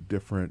there with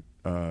different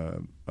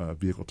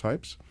vehicle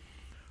types.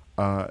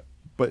 But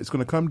it's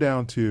going to come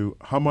down to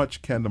how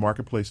much can the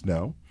marketplace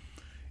know,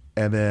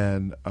 and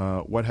then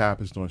what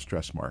happens during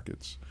stress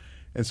markets.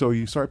 And so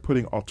you start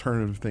putting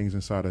alternative things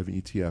inside of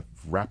an ETF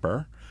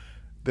wrapper.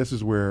 This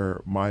is where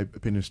my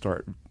opinions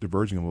start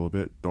diverging a little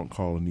bit. Don't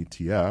call it an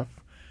ETF.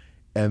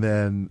 And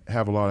then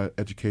have a lot of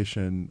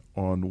education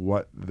on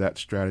what that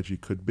strategy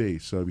could be.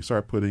 So if you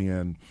start putting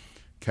in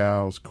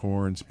cows,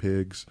 corns,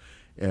 pigs,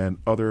 and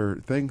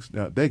other things,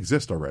 now they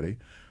exist already.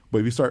 But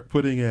if you start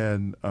putting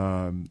in,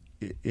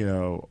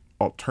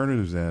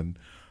 alternatives in,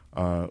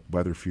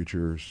 weather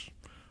futures,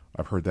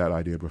 I've heard that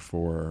idea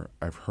before.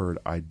 I've heard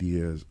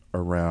ideas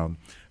around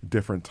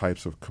different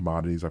types of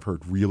commodities. I've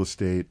heard real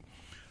estate,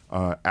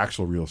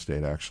 actual real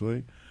estate,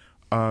 actually.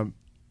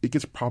 It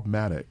gets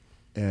problematic.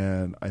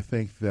 And I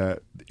think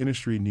that the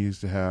industry needs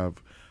to have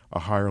a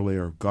higher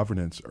layer of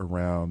governance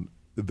around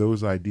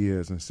those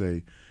ideas and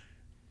say,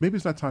 maybe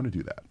it's not time to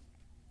do that.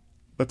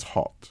 Let's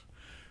halt.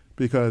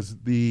 Because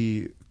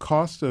the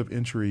cost of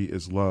entry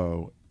is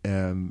low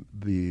and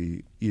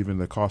even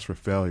the cost for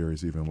failure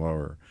is even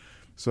lower.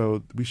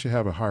 So we should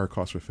have a higher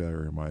cost for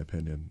failure, in my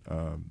opinion,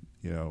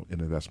 in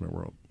the investment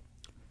world.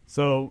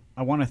 So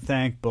I want to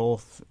thank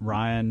both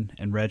Ryan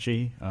and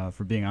Reggie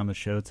for being on the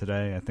show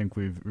today. I think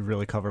we've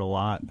really covered a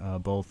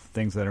lot, both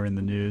things that are in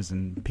the news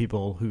and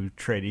people who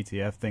trade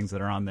ETF, things that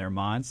are on their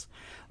minds.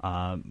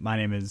 My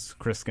name is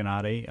Chris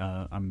Gennady.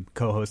 I'm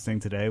co-hosting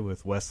today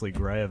with Wesley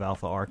Gray of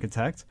Alpha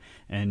Architect,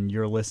 and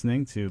you're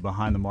listening to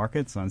Behind the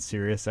Markets on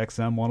Sirius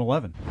XM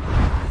 111.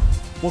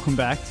 Welcome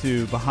back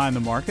to Behind the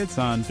Markets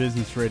on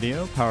Business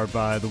Radio, powered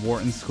by the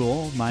Wharton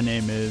School. My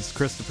name is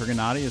Christopher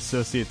Gennady,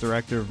 Associate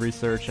Director of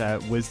Research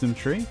at Wisdom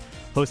Tree,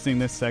 hosting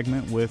this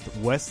segment with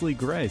Wesley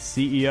Gray,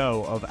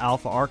 CEO of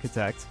Alpha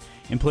Architect,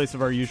 in place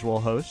of our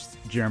usual host,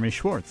 Jeremy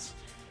Schwartz.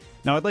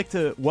 Now, I'd like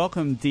to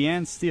welcome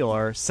DeAnne Steele,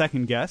 our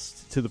second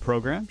guest, to the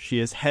program. She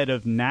is Head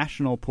of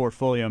National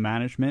Portfolio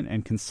Management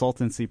and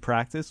Consultancy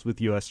Practice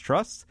with U.S.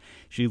 Trust.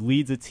 She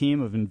leads a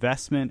team of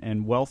investment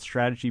and wealth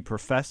strategy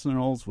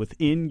professionals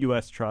within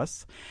U.S.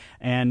 Trust,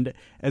 and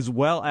as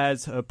well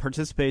as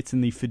participates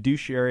in the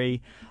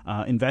Fiduciary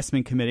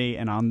Investment Committee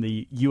and on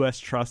the U.S.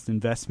 Trust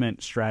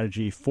Investment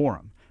Strategy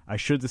Forum. I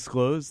should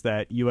disclose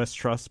that U.S.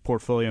 Trust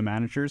portfolio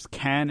managers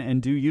can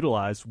and do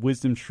utilize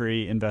Wisdom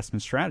Tree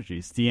investment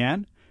strategies.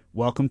 DeAnne,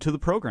 welcome to the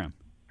program.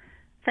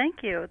 Thank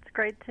you. It's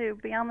great to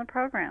be on the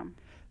program.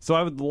 So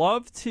I would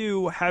love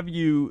to have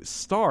you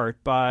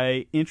start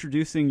by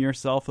introducing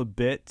yourself a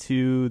bit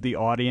to the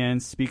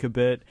audience, speak a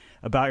bit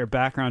about your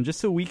background, just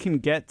so we can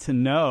get to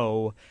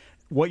know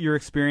what your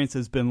experience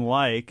has been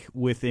like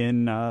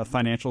within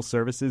financial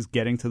services,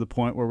 getting to the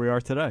point where we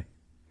are today.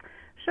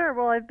 Sure.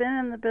 Well, I've been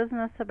in the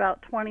business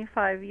about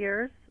 25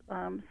 years.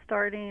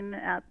 Starting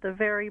at the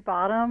very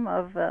bottom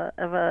of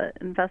a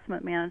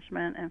investment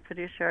management and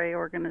fiduciary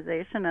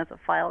organization as a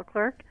file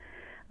clerk.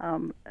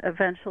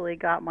 Eventually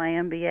got my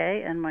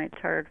MBA and my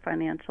Chartered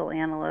Financial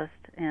Analyst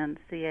and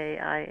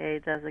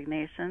CAIA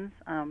designations.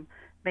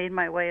 Made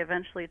my way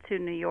eventually to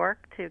New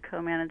York to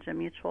co-manage a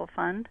mutual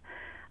fund.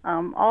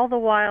 All the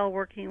while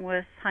working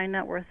with high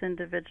net worth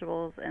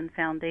individuals and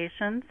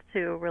foundations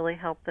to really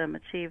help them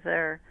achieve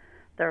their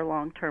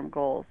long-term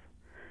goals.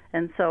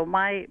 And so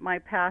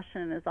my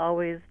passion is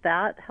always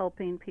that,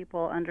 helping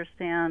people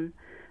understand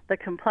the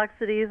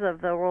complexities of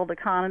the world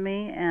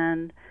economy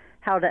and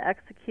how to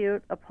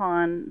execute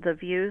upon the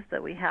views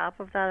that we have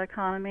of that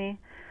economy,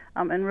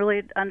 and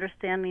really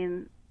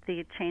understanding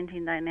the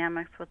changing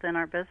dynamics within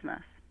our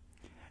business.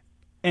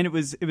 And it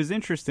was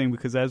interesting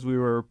because as we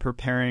were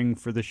preparing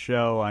for the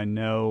show, I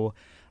know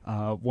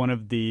one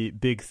of the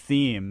big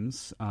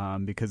themes,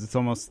 because it's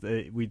almost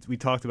we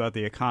talked about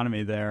the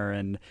economy there,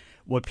 and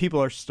what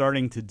people are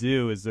starting to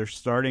do is they're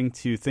starting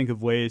to think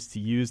of ways to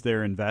use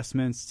their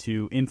investments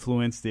to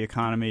influence the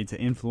economy, to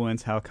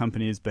influence how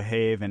companies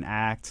behave and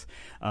act,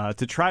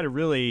 to try to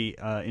really,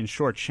 in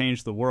short,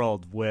 change the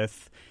world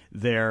with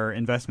their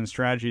investment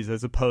strategies,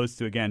 as opposed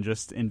to, again,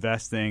 just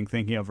investing,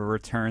 thinking of a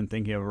return,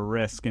 thinking of a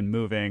risk, and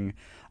moving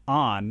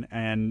on.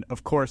 And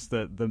of course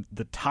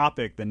the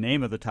topic, the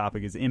name of the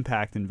topic is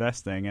impact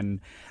investing,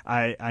 and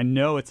I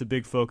know it's a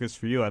big focus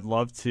for you. I'd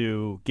love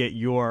to get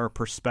your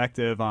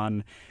perspective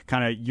on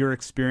kind of your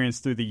experience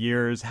through the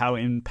years, how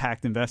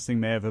impact investing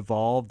may have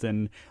evolved,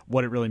 and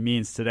what it really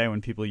means today when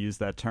people use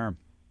that term.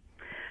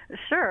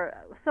 Sure.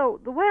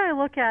 So the way I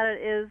look at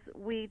it is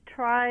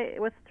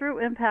through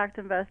impact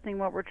investing,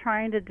 what we're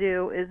trying to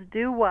do is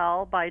do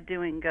well by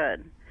doing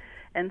good.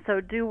 And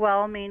so do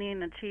well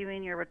meaning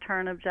achieving your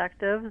return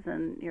objectives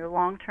and your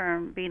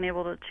long-term, being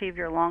able to achieve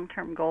your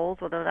long-term goals,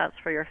 whether that's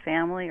for your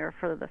family or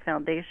for the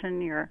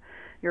foundation you're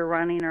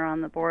running or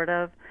on the board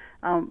of,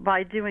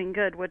 by doing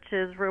good, which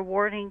is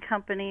rewarding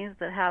companies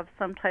that have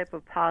some type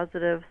of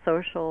positive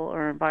social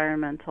or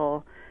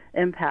environmental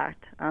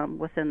impact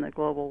within the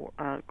global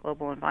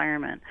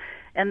environment.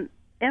 And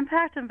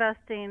impact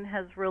investing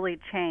has really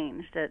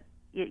changed. It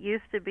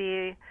used to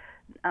be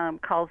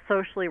called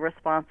socially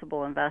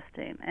responsible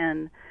investing.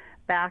 And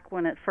back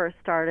when it first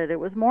started, it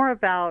was more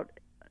about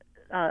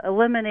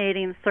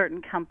eliminating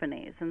certain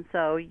companies. And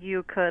so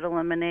you could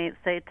eliminate,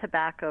 say,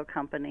 tobacco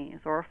companies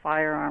or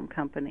firearm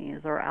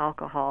companies or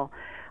alcohol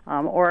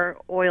or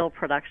oil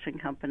production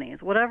companies,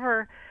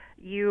 whatever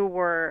you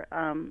were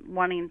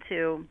wanting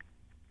to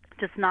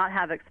just not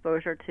have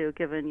exposure to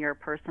given your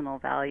personal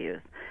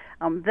values.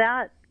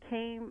 That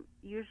came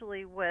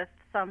usually with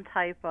some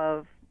type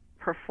of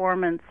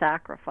performance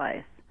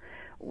sacrifice.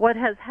 What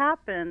has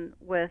happened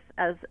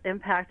as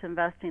impact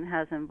investing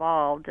has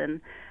evolved, and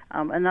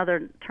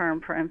another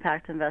term for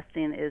impact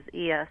investing is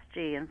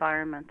ESG,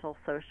 environmental,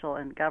 social,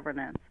 and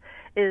governance,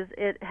 is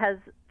it has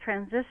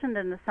transitioned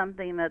into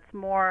something that's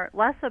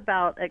less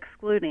about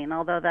excluding,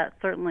 although that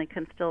certainly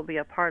can still be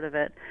a part of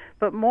it,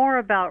 but more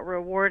about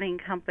rewarding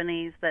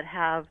companies that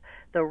have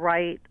the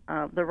right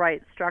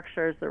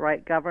structures, the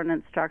right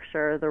governance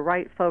structure, the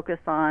right focus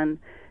on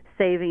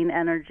saving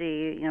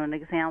energy. An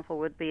example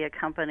would be a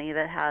company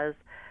that has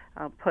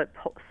put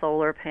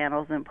solar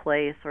panels in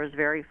place or is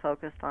very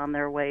focused on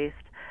their waste,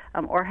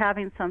 or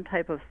having some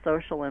type of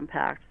social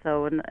impact.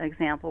 So an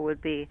example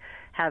would be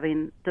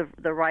having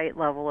the right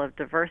level of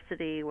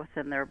diversity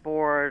within their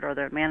board or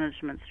their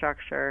management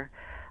structure,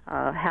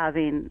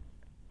 having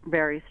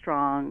very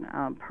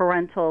strong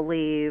parental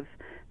leave,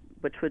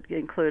 which would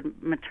include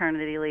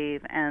maternity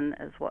leave and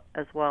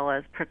as well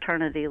as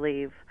paternity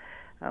leave,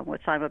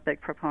 which I'm a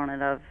big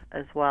proponent of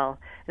as well.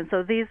 And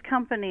so these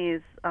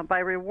companies, by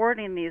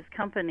rewarding these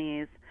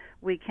companies,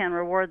 we can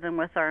reward them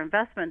with our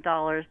investment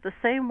dollars the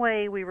same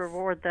way we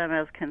reward them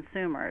as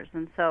consumers.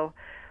 And so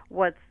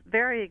what's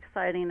very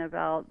exciting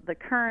about the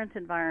current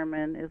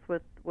environment is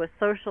with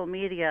social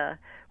media,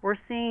 we're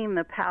seeing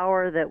the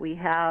power that we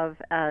have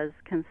as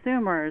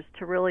consumers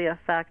to really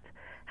affect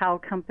how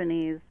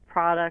companies'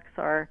 products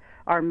are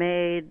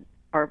made,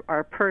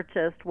 are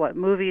purchased, what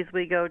movies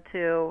we go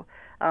to,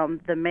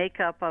 the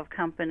makeup of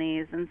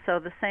companies. And so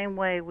the same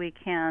way we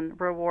can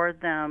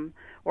reward them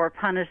or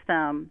punish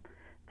them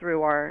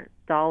through our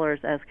dollars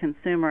as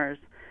consumers,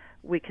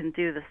 we can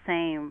do the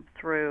same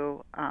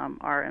through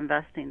our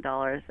investing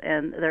dollars.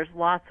 And there's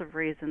lots of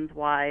reasons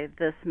why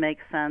this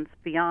makes sense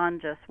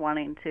beyond just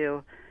wanting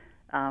to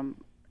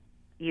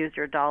use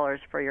your dollars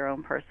for your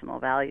own personal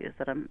values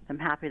that I'm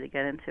happy to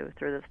get into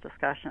through this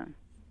discussion.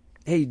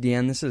 Hey,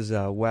 DeAnne, this is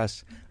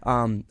Wes.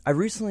 I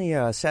recently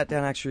sat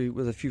down actually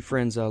with a few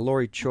friends,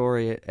 Lori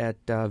Choi at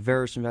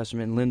Verus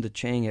Investment and Linda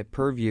Chang at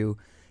Purview,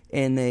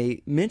 and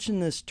they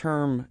mentioned this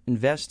term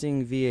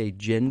investing via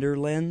gender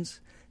lens.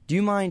 Do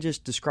you mind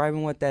just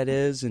describing what that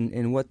is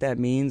and what that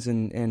means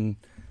and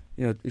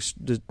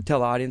to tell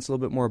the audience a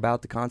little bit more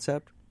about the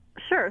concept?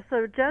 Sure.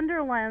 So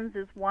gender lens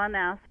is one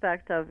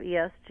aspect of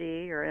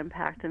ESG or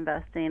impact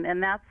investing,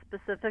 and that's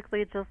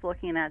specifically just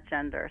looking at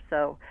gender.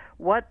 So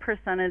what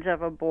percentage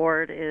of a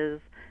board is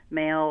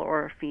male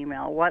or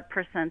female? What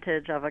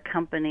percentage of a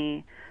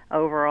company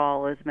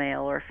overall is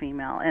male or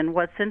female? And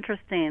what's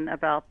interesting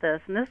about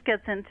this, and this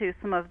gets into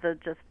some of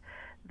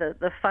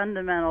the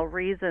fundamental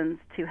reasons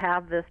to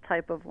have this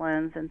type of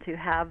lens and to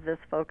have this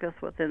focus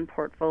within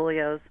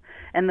portfolios,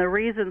 and the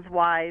reasons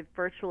why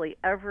virtually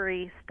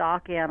every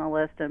stock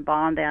analyst and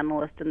bond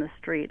analyst in the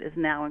street is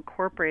now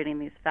incorporating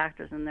these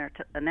factors in their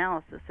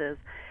analysis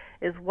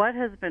is what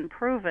has been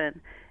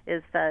proven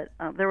is that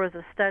there was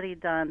a study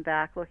done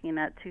back looking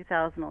at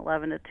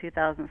 2011 to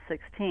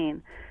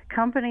 2016.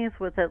 Companies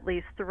with at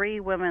least 3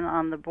 women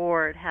on the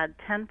board had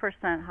 10%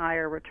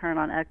 higher return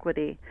on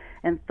equity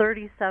and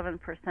 37%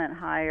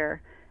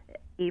 higher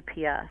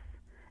EPS.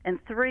 And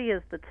 3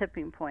 is the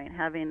tipping point.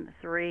 Having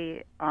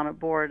 3 on a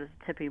board is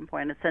a tipping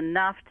point. It's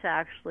enough to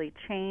actually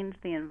change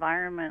the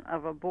environment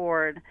of a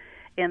board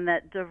in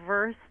that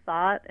diverse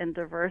thought and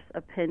diverse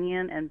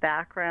opinion and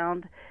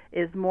background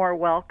is more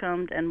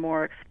welcomed and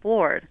more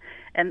explored.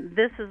 And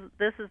this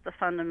is the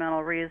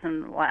fundamental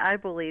reason why I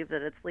believe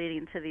that it's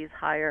leading to the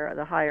higher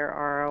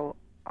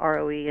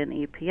ROE and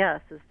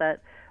EPS, is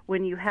that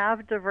when you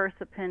have diverse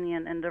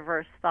opinion and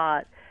diverse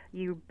thought,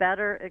 you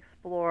better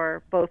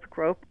explore both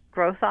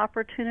growth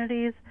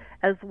opportunities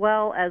as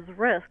well as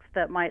risks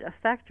that might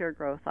affect your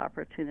growth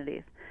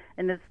opportunities.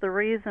 And it's the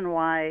reason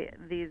why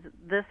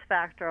this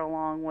factor,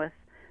 along with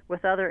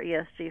other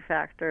ESG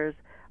factors,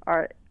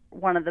 are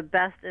one of the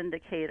best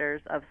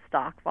indicators of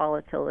stock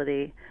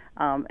volatility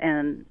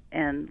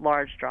and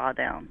large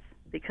drawdowns.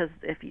 Because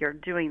if you're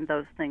doing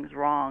those things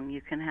wrong,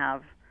 you can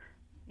have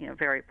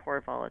very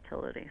poor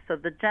volatility. So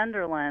the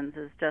gender lens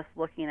is just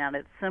looking at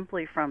it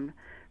simply from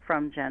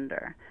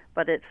gender,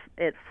 but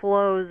it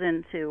flows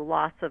into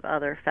lots of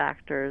other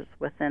factors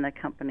within a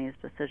company's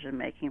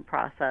decision-making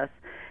process,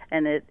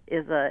 and it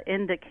is an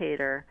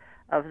indicator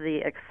of the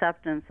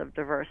acceptance of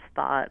diverse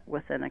thought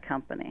within a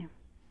company.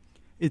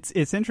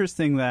 It's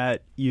interesting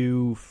that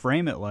you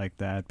frame it like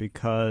that,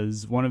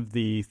 because one of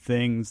the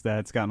things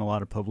that's gotten a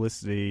lot of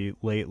publicity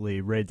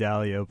lately, Ray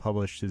Dalio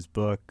published his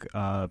book,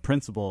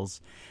 Principles,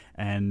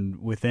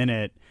 and within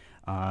it,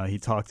 he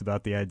talked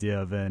about the idea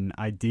of an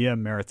idea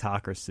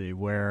meritocracy,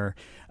 where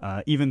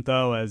even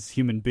though as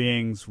human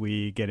beings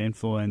we get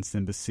influenced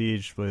and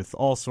besieged with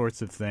all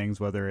sorts of things,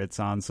 whether it's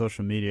on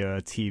social media,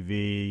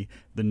 TV,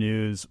 the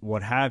news,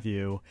 what have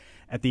you,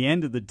 at the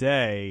end of the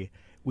day,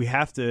 we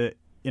have to,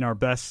 in our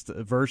best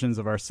versions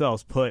of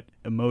ourselves, put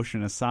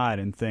emotion aside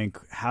and think,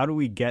 how do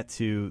we get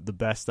to the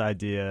best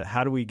idea?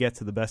 How do we get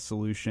to the best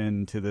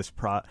solution to this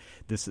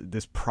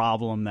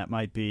problem that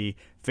might be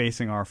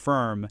facing our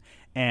firm?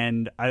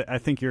 And I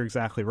think you're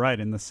exactly right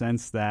in the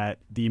sense that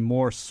the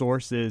more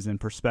sources and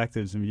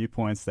perspectives and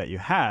viewpoints that you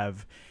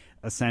have,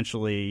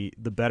 essentially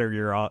the better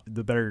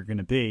you're going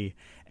to be.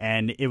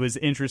 And it was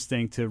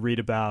interesting to read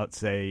about,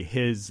 say,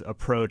 his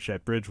approach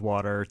at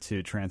Bridgewater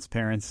to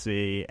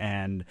transparency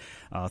and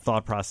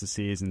thought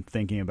processes, and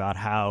thinking about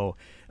how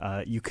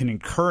you can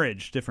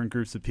encourage different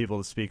groups of people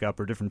to speak up,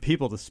 or different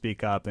people to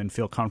speak up and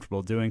feel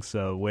comfortable doing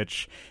so,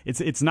 which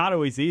it's not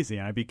always easy.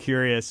 And I'd be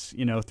curious,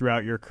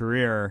 throughout your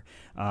career,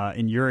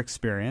 in your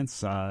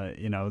experience,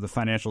 the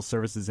financial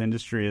services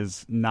industry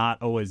is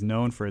not always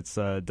known for its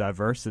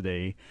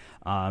diversity.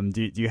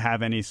 Do you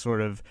have any sort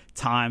of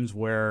times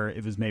where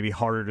it was maybe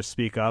harder to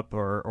speak up,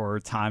 or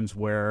times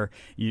where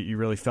you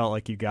really felt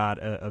like you got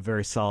a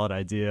very solid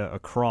idea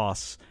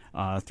across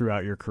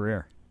throughout your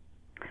career?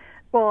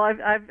 Well,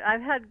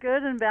 I've had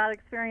good and bad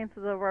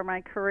experiences over my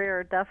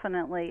career,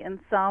 definitely, and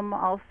some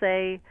I'll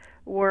say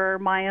were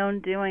my own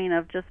doing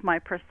of just my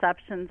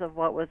perceptions of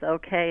what was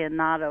okay and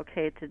not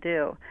okay to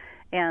do.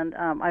 And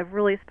I've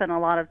really spent a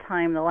lot of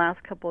time the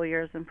last couple of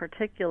years in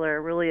particular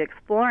really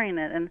exploring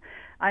it. And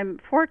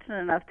I'm fortunate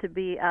enough to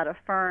be at a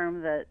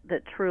firm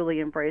that truly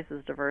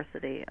embraces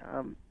diversity.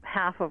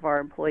 Half of our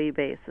employee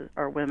base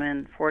are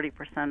women,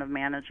 40% of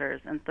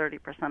managers, and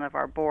 30% of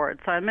our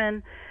board. So I'm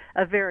in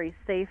a very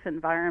safe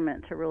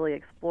environment to really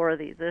explore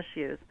these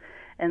issues.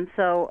 And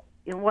so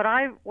what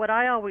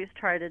I always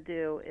try to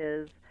do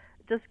is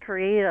just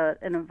create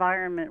an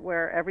environment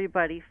where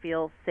everybody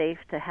feels safe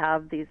to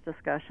have these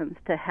discussions,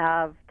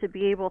 to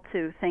be able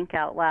to think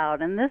out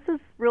loud. And this is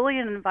really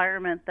an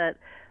environment that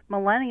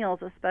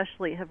millennials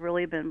especially have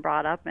really been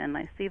brought up in.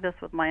 I see this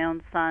with my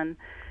own son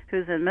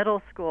who's in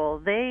middle school.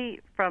 They,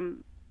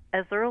 from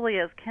as early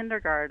as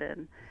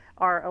kindergarten,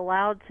 are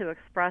allowed to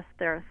express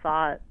their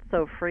thought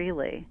so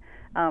freely.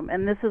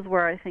 And this is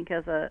where I think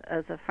as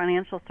a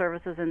financial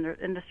services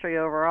industry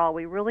overall,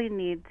 we really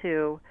need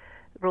to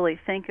really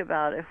think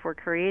about if we're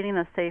creating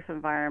a safe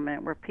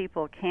environment where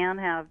people can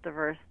have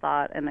diverse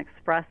thought and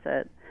express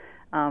it,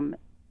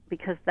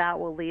 because that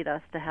will lead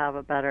us to have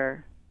a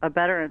better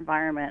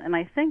environment. And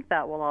I think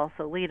that will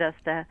also lead us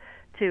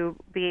to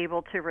be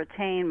able to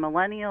retain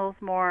millennials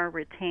more,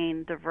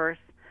 retain diverse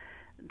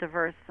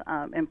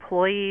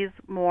employees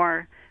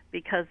more,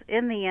 because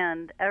in the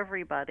end,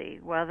 everybody,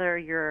 whether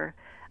you're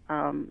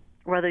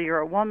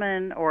a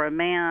woman or a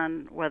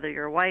man, whether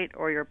you're white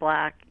or you're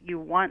black, you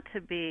want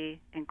to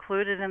be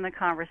included in the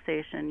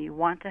conversation, you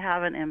want to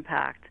have an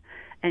impact,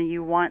 and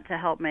you want to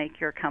help make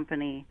your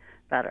company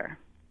better.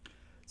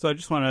 So I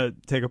just want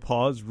to take a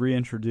pause,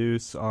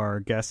 reintroduce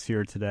our guests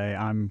here today.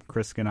 I'm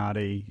Chris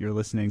Gennady. You're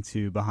listening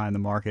to Behind the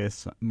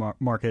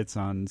Markets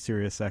on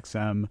Sirius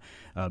XM,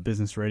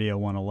 Business Radio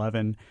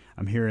 111.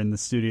 I'm here in the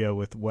studio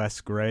with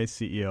Wes Gray,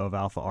 CEO of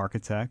Alpha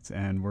Architect,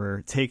 and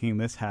we're taking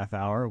this half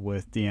hour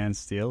with DeAnne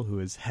Steele, who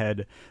is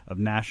head of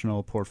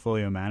National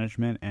Portfolio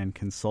Management and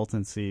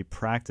Consultancy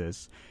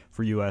Practice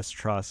for U.S.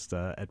 Trust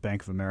at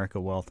Bank of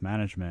America Wealth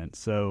Management.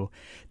 So,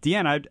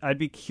 DeAnne, I'd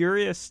be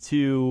curious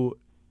to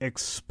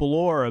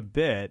explore a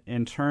bit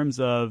in terms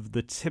of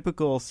the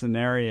typical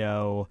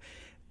scenario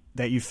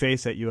that you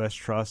face at U.S.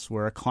 Trust,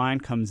 where a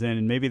client comes in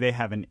and maybe they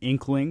have an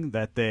inkling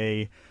that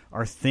they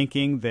are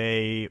thinking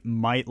they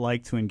might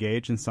like to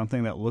engage in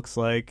something that looks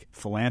like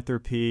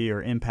philanthropy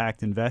or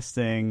impact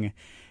investing,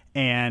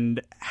 and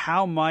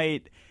how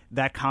might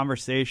that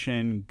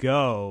conversation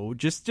go,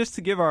 just to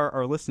give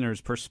our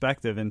listeners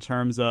perspective in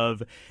terms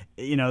of,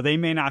 they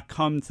may not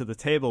come to the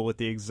table with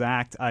the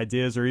exact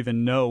ideas or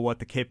even know what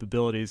the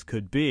capabilities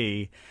could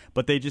be,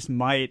 but they just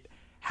might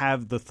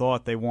have the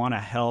thought they want to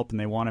help and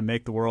they want to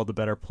make the world a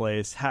better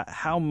place.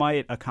 How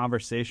might a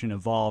conversation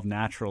evolve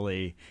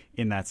naturally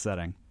in that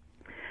setting?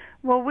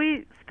 Well,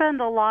 we spend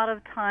a lot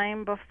of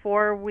time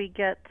before we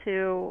get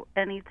to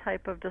any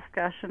type of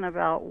discussion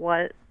about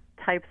what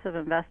types of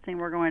investing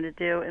we're going to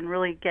do, and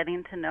really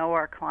getting to know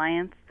our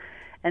clients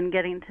and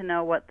getting to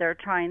know what they're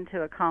trying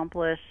to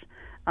accomplish,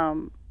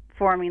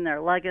 forming their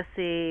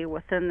legacy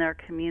within their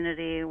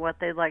community, what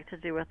they'd like to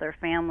do with their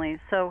families.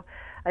 So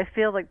I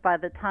feel like by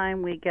the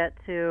time we get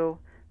to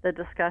the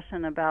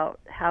discussion about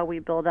how we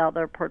build out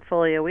their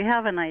portfolio, we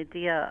have an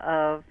idea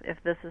of if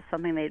this is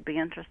something they'd be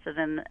interested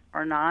in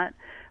or not.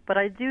 But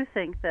I do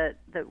think that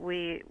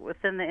we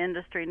within the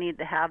industry need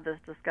to have this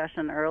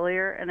discussion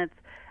earlier, and it's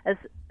as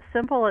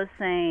simple as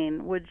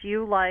saying, would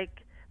you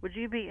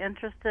be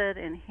interested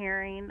in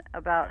hearing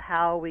about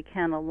how we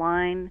can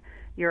align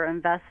your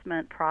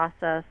investment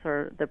process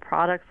or the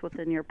products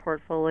within your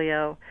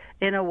portfolio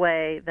in a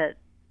way that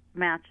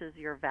matches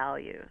your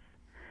values?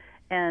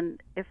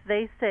 And if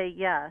they say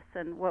yes,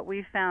 and what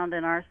we found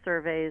in our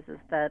surveys is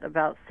that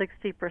about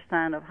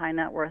 60% of high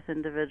net worth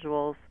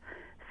individuals,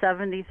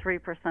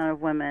 73%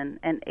 of women,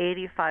 and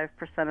 85%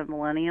 of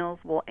millennials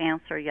will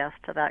answer yes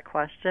to that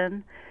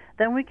question,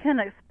 then we can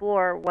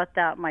explore what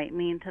that might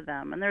mean to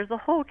them. And there's a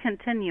whole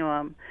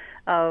continuum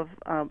of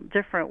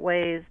different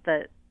ways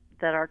that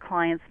our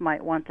clients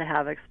might want to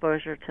have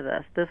exposure to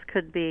this. This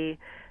could be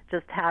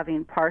just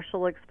having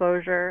partial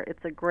exposure.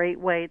 It's a great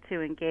way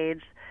to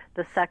engage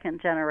the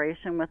second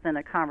generation within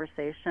a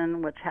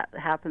conversation, which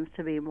happens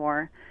to be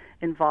more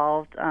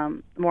involved,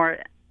 more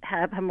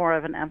have more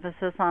of an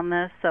emphasis on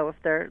this. So if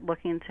they're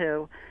looking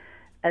to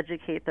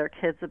educate their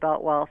kids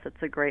about wealth,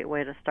 it's a great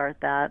way to start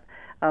that.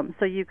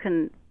 So you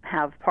can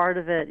have part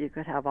of it, you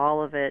could have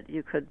all of it,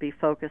 you could be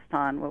focused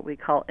on what we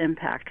call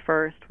impact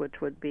first,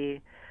 which would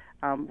be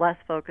less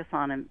focus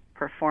on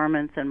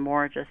performance and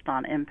more just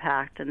on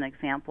impact. An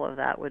example of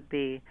that would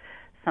be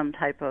some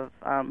type of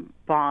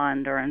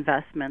bond or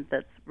investment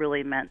that's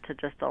really meant to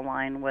just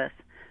align with,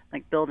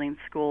 like, building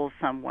schools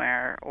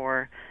somewhere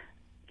or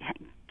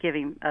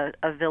giving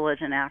a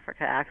village in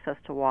Africa access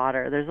to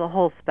water. There's a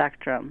whole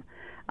spectrum.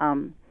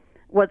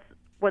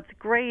 What's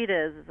great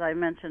is, as I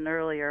mentioned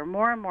earlier,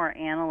 more and more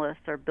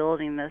analysts are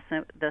building this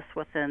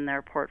within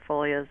their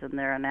portfolios and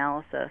their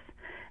analysis.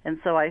 And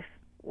so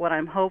what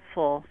I'm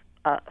hopeful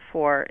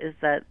for is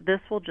that this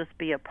will just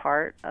be a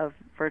part of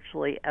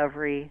virtually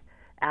every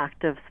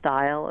active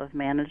style of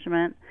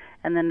management,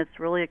 and then it's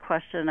really a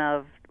question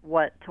of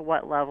what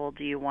level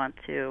do you want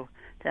to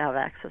have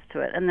access to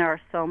it. And there are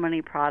so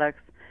many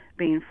products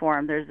being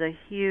formed. There's a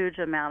huge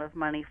amount of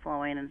money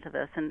flowing into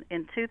this. And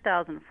in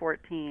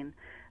 2014,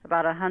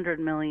 about $100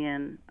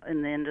 million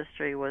in the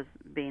industry was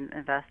being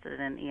invested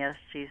in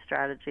ESG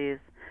strategies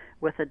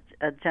with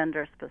a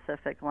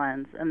gender-specific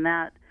lens, and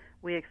that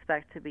we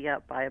expect to be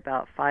up by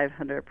about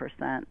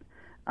 500%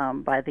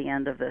 by the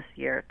end of this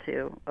year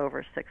to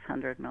over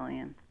 $600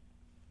 million.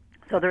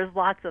 So there's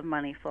lots of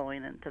money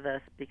flowing into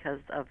this because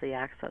of the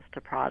access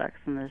to products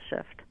and the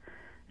shift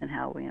in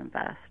how we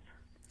invest.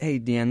 Hey,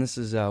 DeAnne, this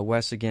is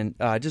Wes again.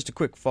 Just a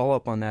quick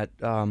follow-up on that.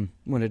 I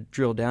want to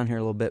drill down here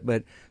a little bit,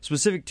 but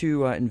specific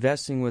to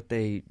investing with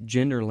a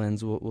gender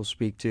lens, we'll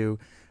speak to.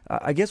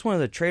 I guess one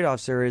of the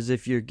trade-offs there is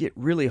if you get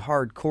really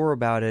hardcore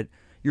about it,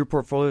 your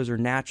portfolios are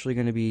naturally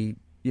going to be,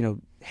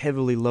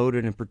 heavily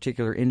loaded in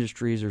particular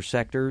industries or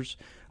sectors,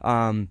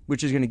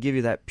 which is going to give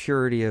you that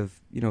purity of,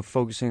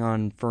 focusing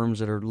on firms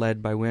that are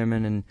led by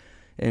women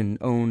and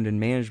owned and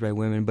managed by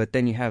women. But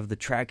then you have the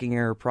tracking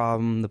error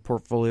problem, the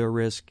portfolio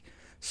risk,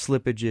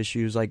 slippage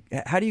issues. Like,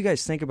 how do you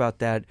guys think about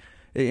that?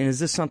 And is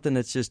this something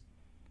that's just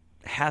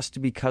has to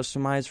be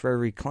customized for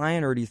every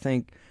client, or do you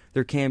think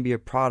there can be a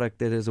product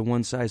that is a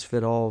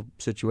one-size-fit-all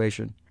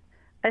situation?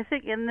 I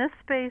think in this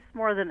space,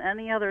 more than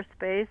any other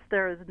space,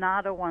 there is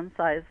not a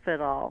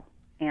one-size-fit-all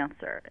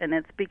answer. And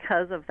it's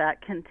because of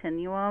that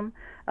continuum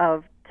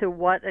of to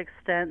what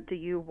extent do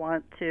you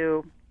want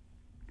to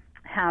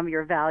have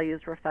your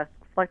values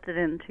reflected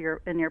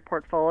in your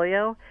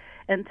portfolio,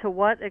 and to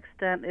what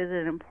extent is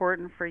it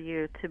important for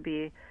you to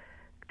be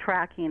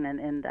tracking an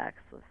index,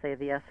 let's say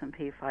the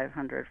S&P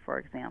 500, for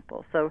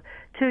example. So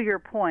to your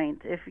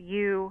point, if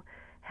you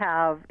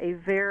have a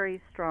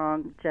very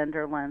strong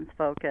gender lens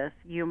focus,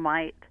 you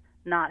might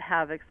not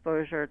have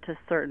exposure to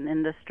certain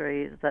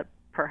industries that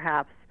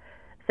perhaps,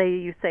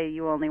 say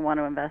you only want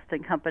to invest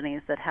in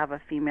companies that have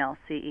a female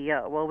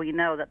CEO. Well, we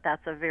know that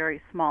that's a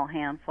very small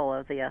handful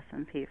of the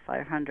S&P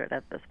 500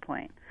 at this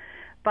point.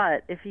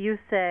 But if you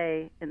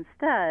say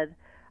instead,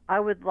 I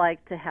would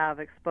like to have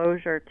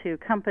exposure to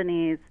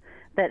companies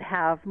that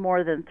have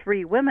more than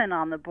 3 women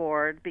on the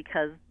board,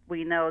 because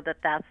we know that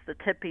that's the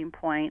tipping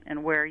point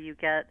and where you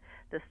get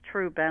this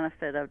true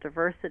benefit of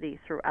diversity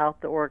throughout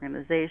the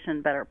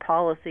organization, better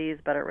policies,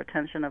 better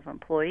retention of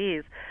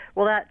employees.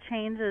 Well, that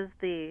changes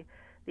the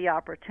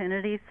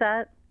opportunity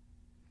set.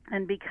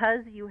 And because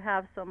you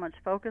have so much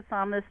focus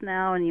on this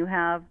now, and you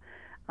have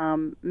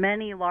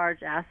many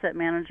large asset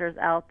managers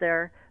out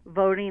there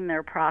voting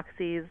their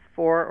proxies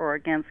for or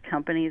against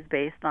companies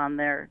based on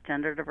their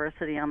gender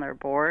diversity on their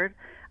board,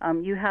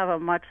 you have a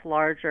much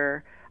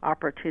larger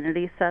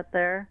opportunity set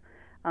there.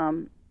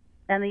 And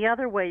the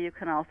other way you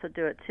can also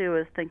do it, too,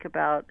 is think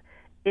about,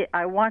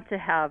 I want to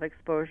have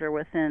exposure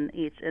within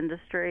each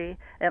industry,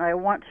 and I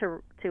want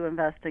to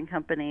invest in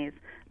companies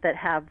that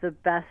have the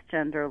best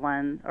gender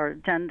lens or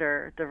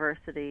gender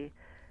diversity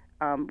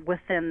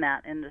within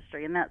that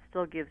industry, and that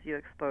still gives you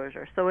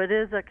exposure. So it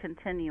is a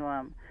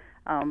continuum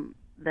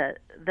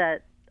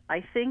that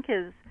I think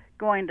is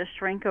going to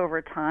shrink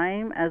over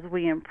time as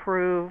we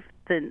improve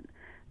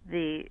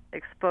the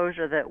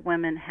exposure that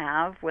women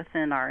have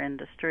within our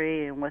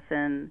industry and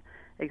within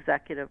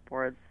executive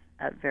boards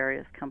at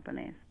various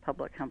companies,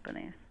 public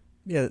companies.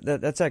 Yeah,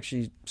 that's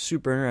actually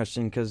super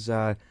interesting, because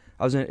I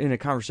was in a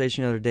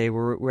conversation the other day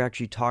where we're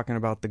actually talking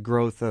about the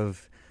growth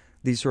of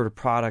these sort of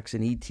products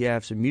and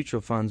ETFs and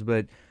mutual funds.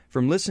 But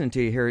from listening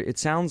to you here, it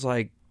sounds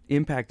like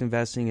impact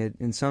investing,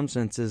 in some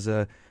sense, is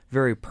a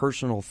very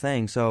personal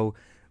thing. So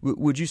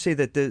would you say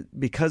that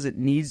because it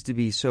needs to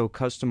be so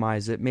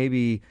customized, that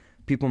maybe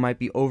people might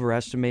be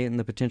overestimating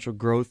the potential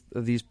growth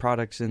of these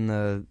products in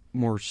the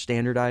more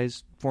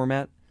standardized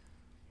format?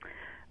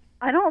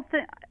 I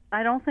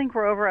don't think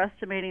we're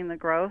overestimating the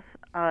growth.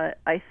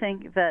 I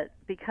think that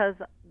because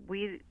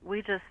we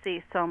just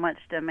see so much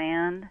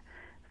demand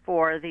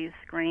for these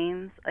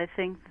screens, I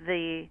think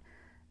the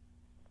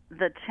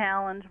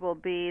challenge will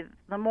be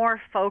the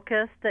more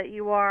focused that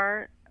you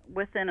are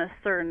within a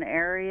certain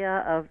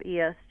area of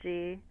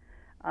ESG,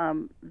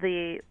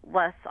 the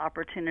less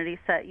opportunity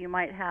set you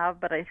might have.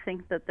 But I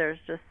think that there's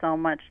just so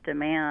much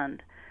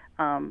demand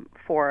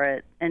for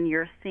it, and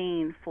you're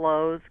seeing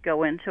flows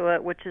go into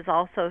it, which is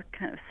also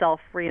kind of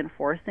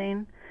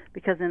self-reinforcing,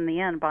 because in the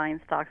end,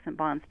 buying stocks and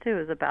bonds too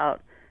is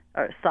about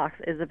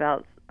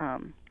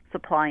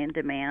supply and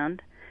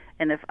demand.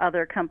 And if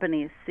other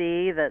companies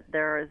see that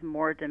there is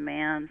more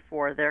demand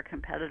for their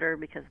competitor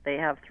because they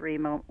have 3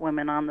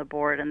 women on the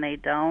board and they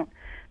don't,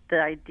 the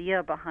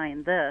idea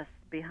behind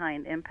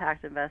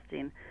impact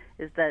investing,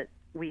 is that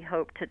we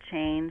hope to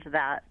change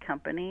that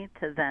company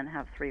to then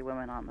have 3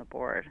 women on the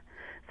board.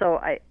 So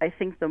I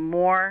think the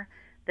more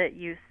that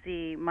you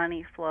see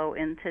money flow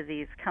into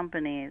these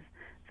companies,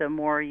 the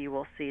more you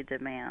will see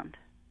demand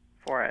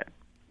for it.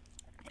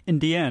 And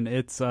DeAnne,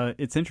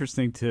 it's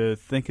interesting to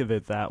think of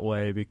it that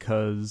way,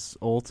 because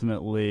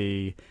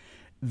ultimately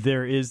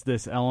there is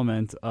this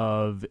element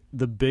of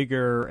the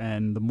bigger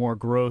and the more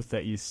growth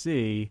that you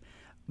see,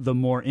 the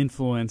more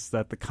influence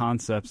that the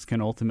concepts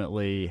can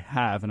ultimately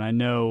have. And I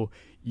know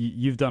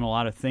you've done a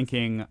lot of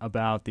thinking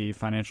about the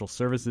financial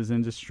services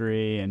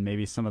industry and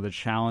maybe some of the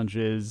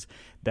challenges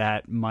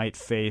that might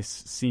face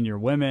senior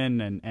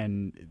women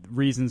and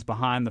reasons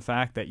behind the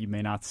fact that you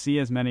may not see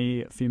as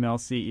many female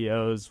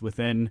CEOs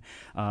within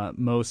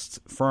most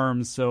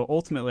firms. So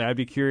ultimately, I'd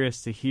be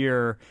curious to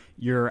hear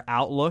your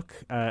outlook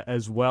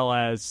as well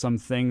as some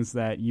things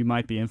that you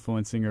might be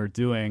influencing or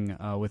doing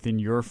within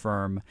your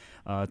firm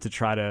to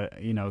try to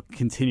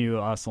continue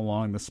us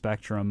along the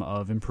spectrum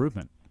of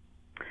improvement.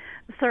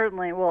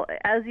 Certainly. Well,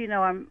 as you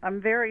know,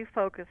 I'm very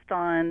focused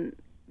on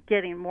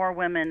getting more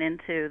women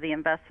into the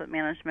investment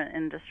management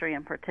industry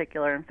in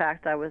particular. In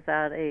fact, I was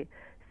at a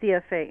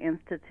CFA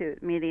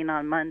Institute meeting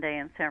on Monday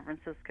in San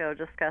Francisco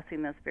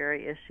discussing this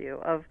very issue.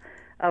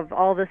 Of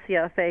all the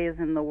CFAs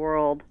in the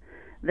world,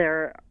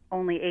 there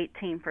only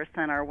 18%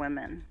 are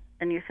women.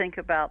 And you think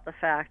about the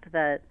fact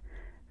that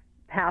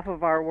half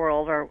of our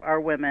world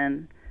are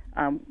women.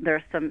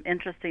 There's some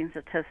interesting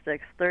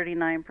statistics.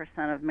 39%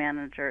 of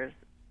managers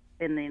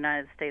in the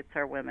United States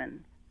are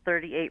women.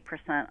 38%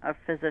 of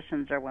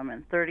physicians are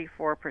women.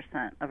 34%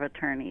 of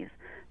attorneys.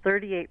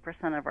 38%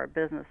 of our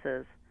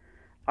businesses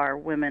are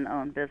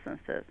women-owned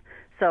businesses.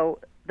 So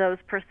those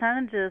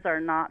percentages are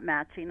not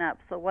matching up.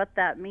 So what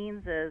that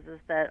means is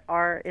that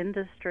our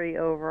industry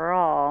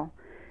overall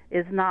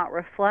is not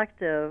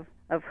reflective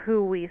of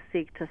who we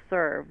seek to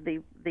serve,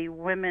 the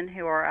women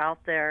who are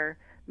out there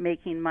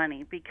making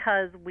money,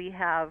 because we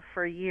have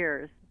for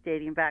years,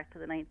 dating back to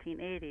the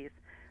 1980s,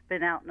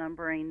 been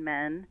outnumbering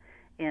men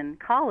in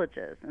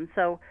colleges. And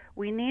so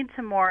we need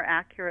to more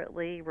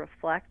accurately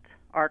reflect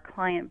our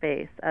client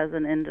base as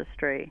an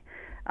industry,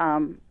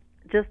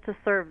 just to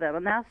serve them.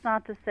 And that's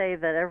not to say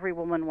that every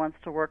woman wants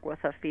to work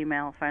with a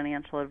female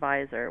financial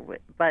advisor,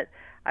 but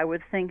I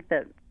would think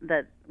that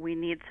we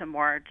need to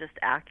more just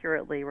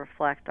accurately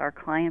reflect our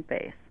client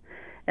base.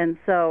 And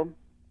so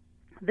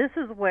this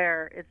is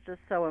where it's just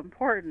so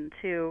important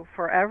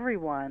for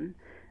everyone,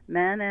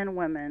 men and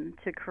women,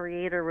 to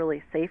create a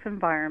really safe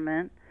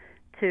environment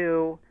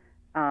to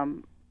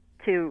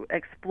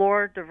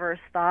explore diverse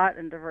thought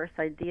and diverse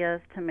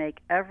ideas, to make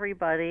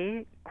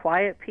everybody,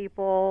 quiet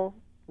people,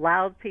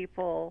 loud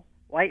people,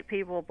 white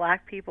people,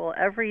 black people,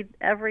 every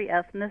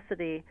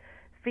ethnicity,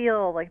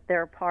 feel like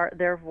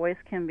their voice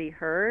can be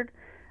heard,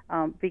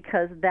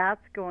 because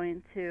that's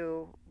going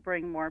to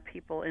bring more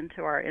people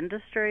into our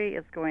industry.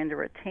 It's going to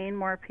retain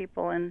more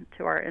people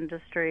into our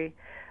industry.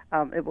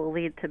 It will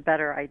lead to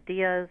better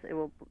ideas. It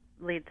will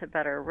lead to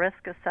better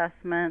risk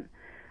assessment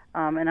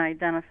and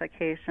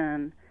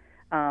identification,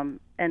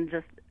 and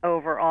just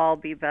overall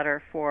be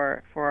better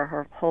for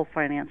our whole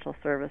financial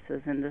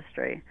services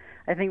industry.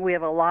 I think we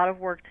have a lot of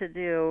work to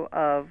do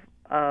of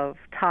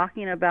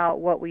talking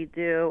about what we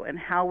do and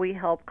how we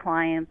help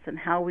clients and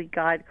how we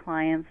guide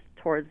clients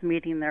towards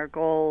meeting their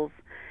goals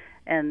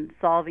and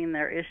solving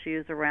their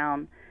issues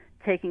around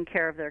taking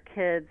care of their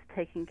kids,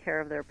 taking care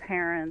of their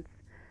parents.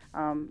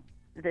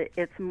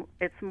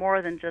 It's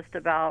more than just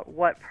about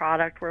what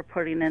product we're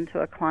putting into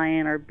a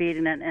client or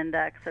beating an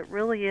index. It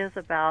really is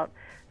about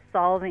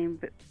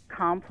solving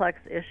complex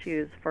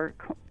issues for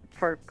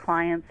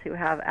clients who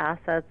have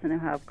assets and who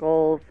have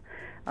goals.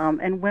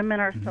 And women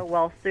are so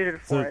well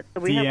suited for it.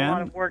 So we have a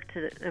lot of work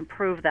to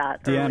improve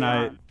that.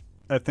 DeAnne,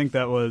 I think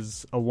that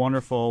was a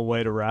wonderful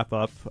way to wrap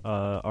up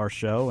our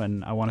show,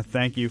 and I want to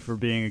thank you for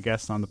being a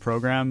guest on the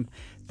program.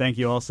 Thank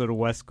you also to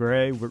Wes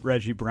Gray,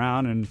 Reggie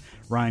Browne, and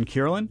Ryan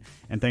Kirlin.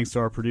 And thanks to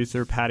our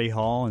producer, Patty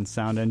Hall, and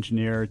sound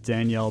engineer,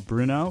 Danielle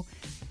Bruno.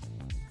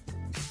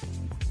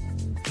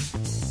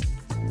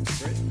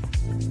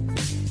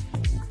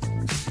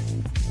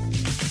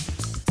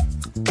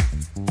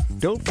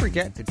 Don't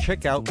forget to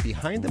check out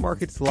Behind the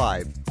Markets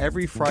Live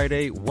every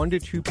Friday, 1 to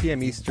 2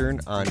 p.m. Eastern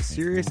on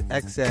Sirius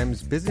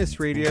XM's Business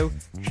Radio,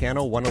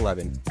 Channel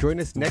 111. Join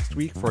us next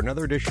week for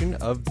another edition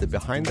of the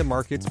Behind the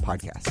Markets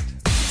podcast.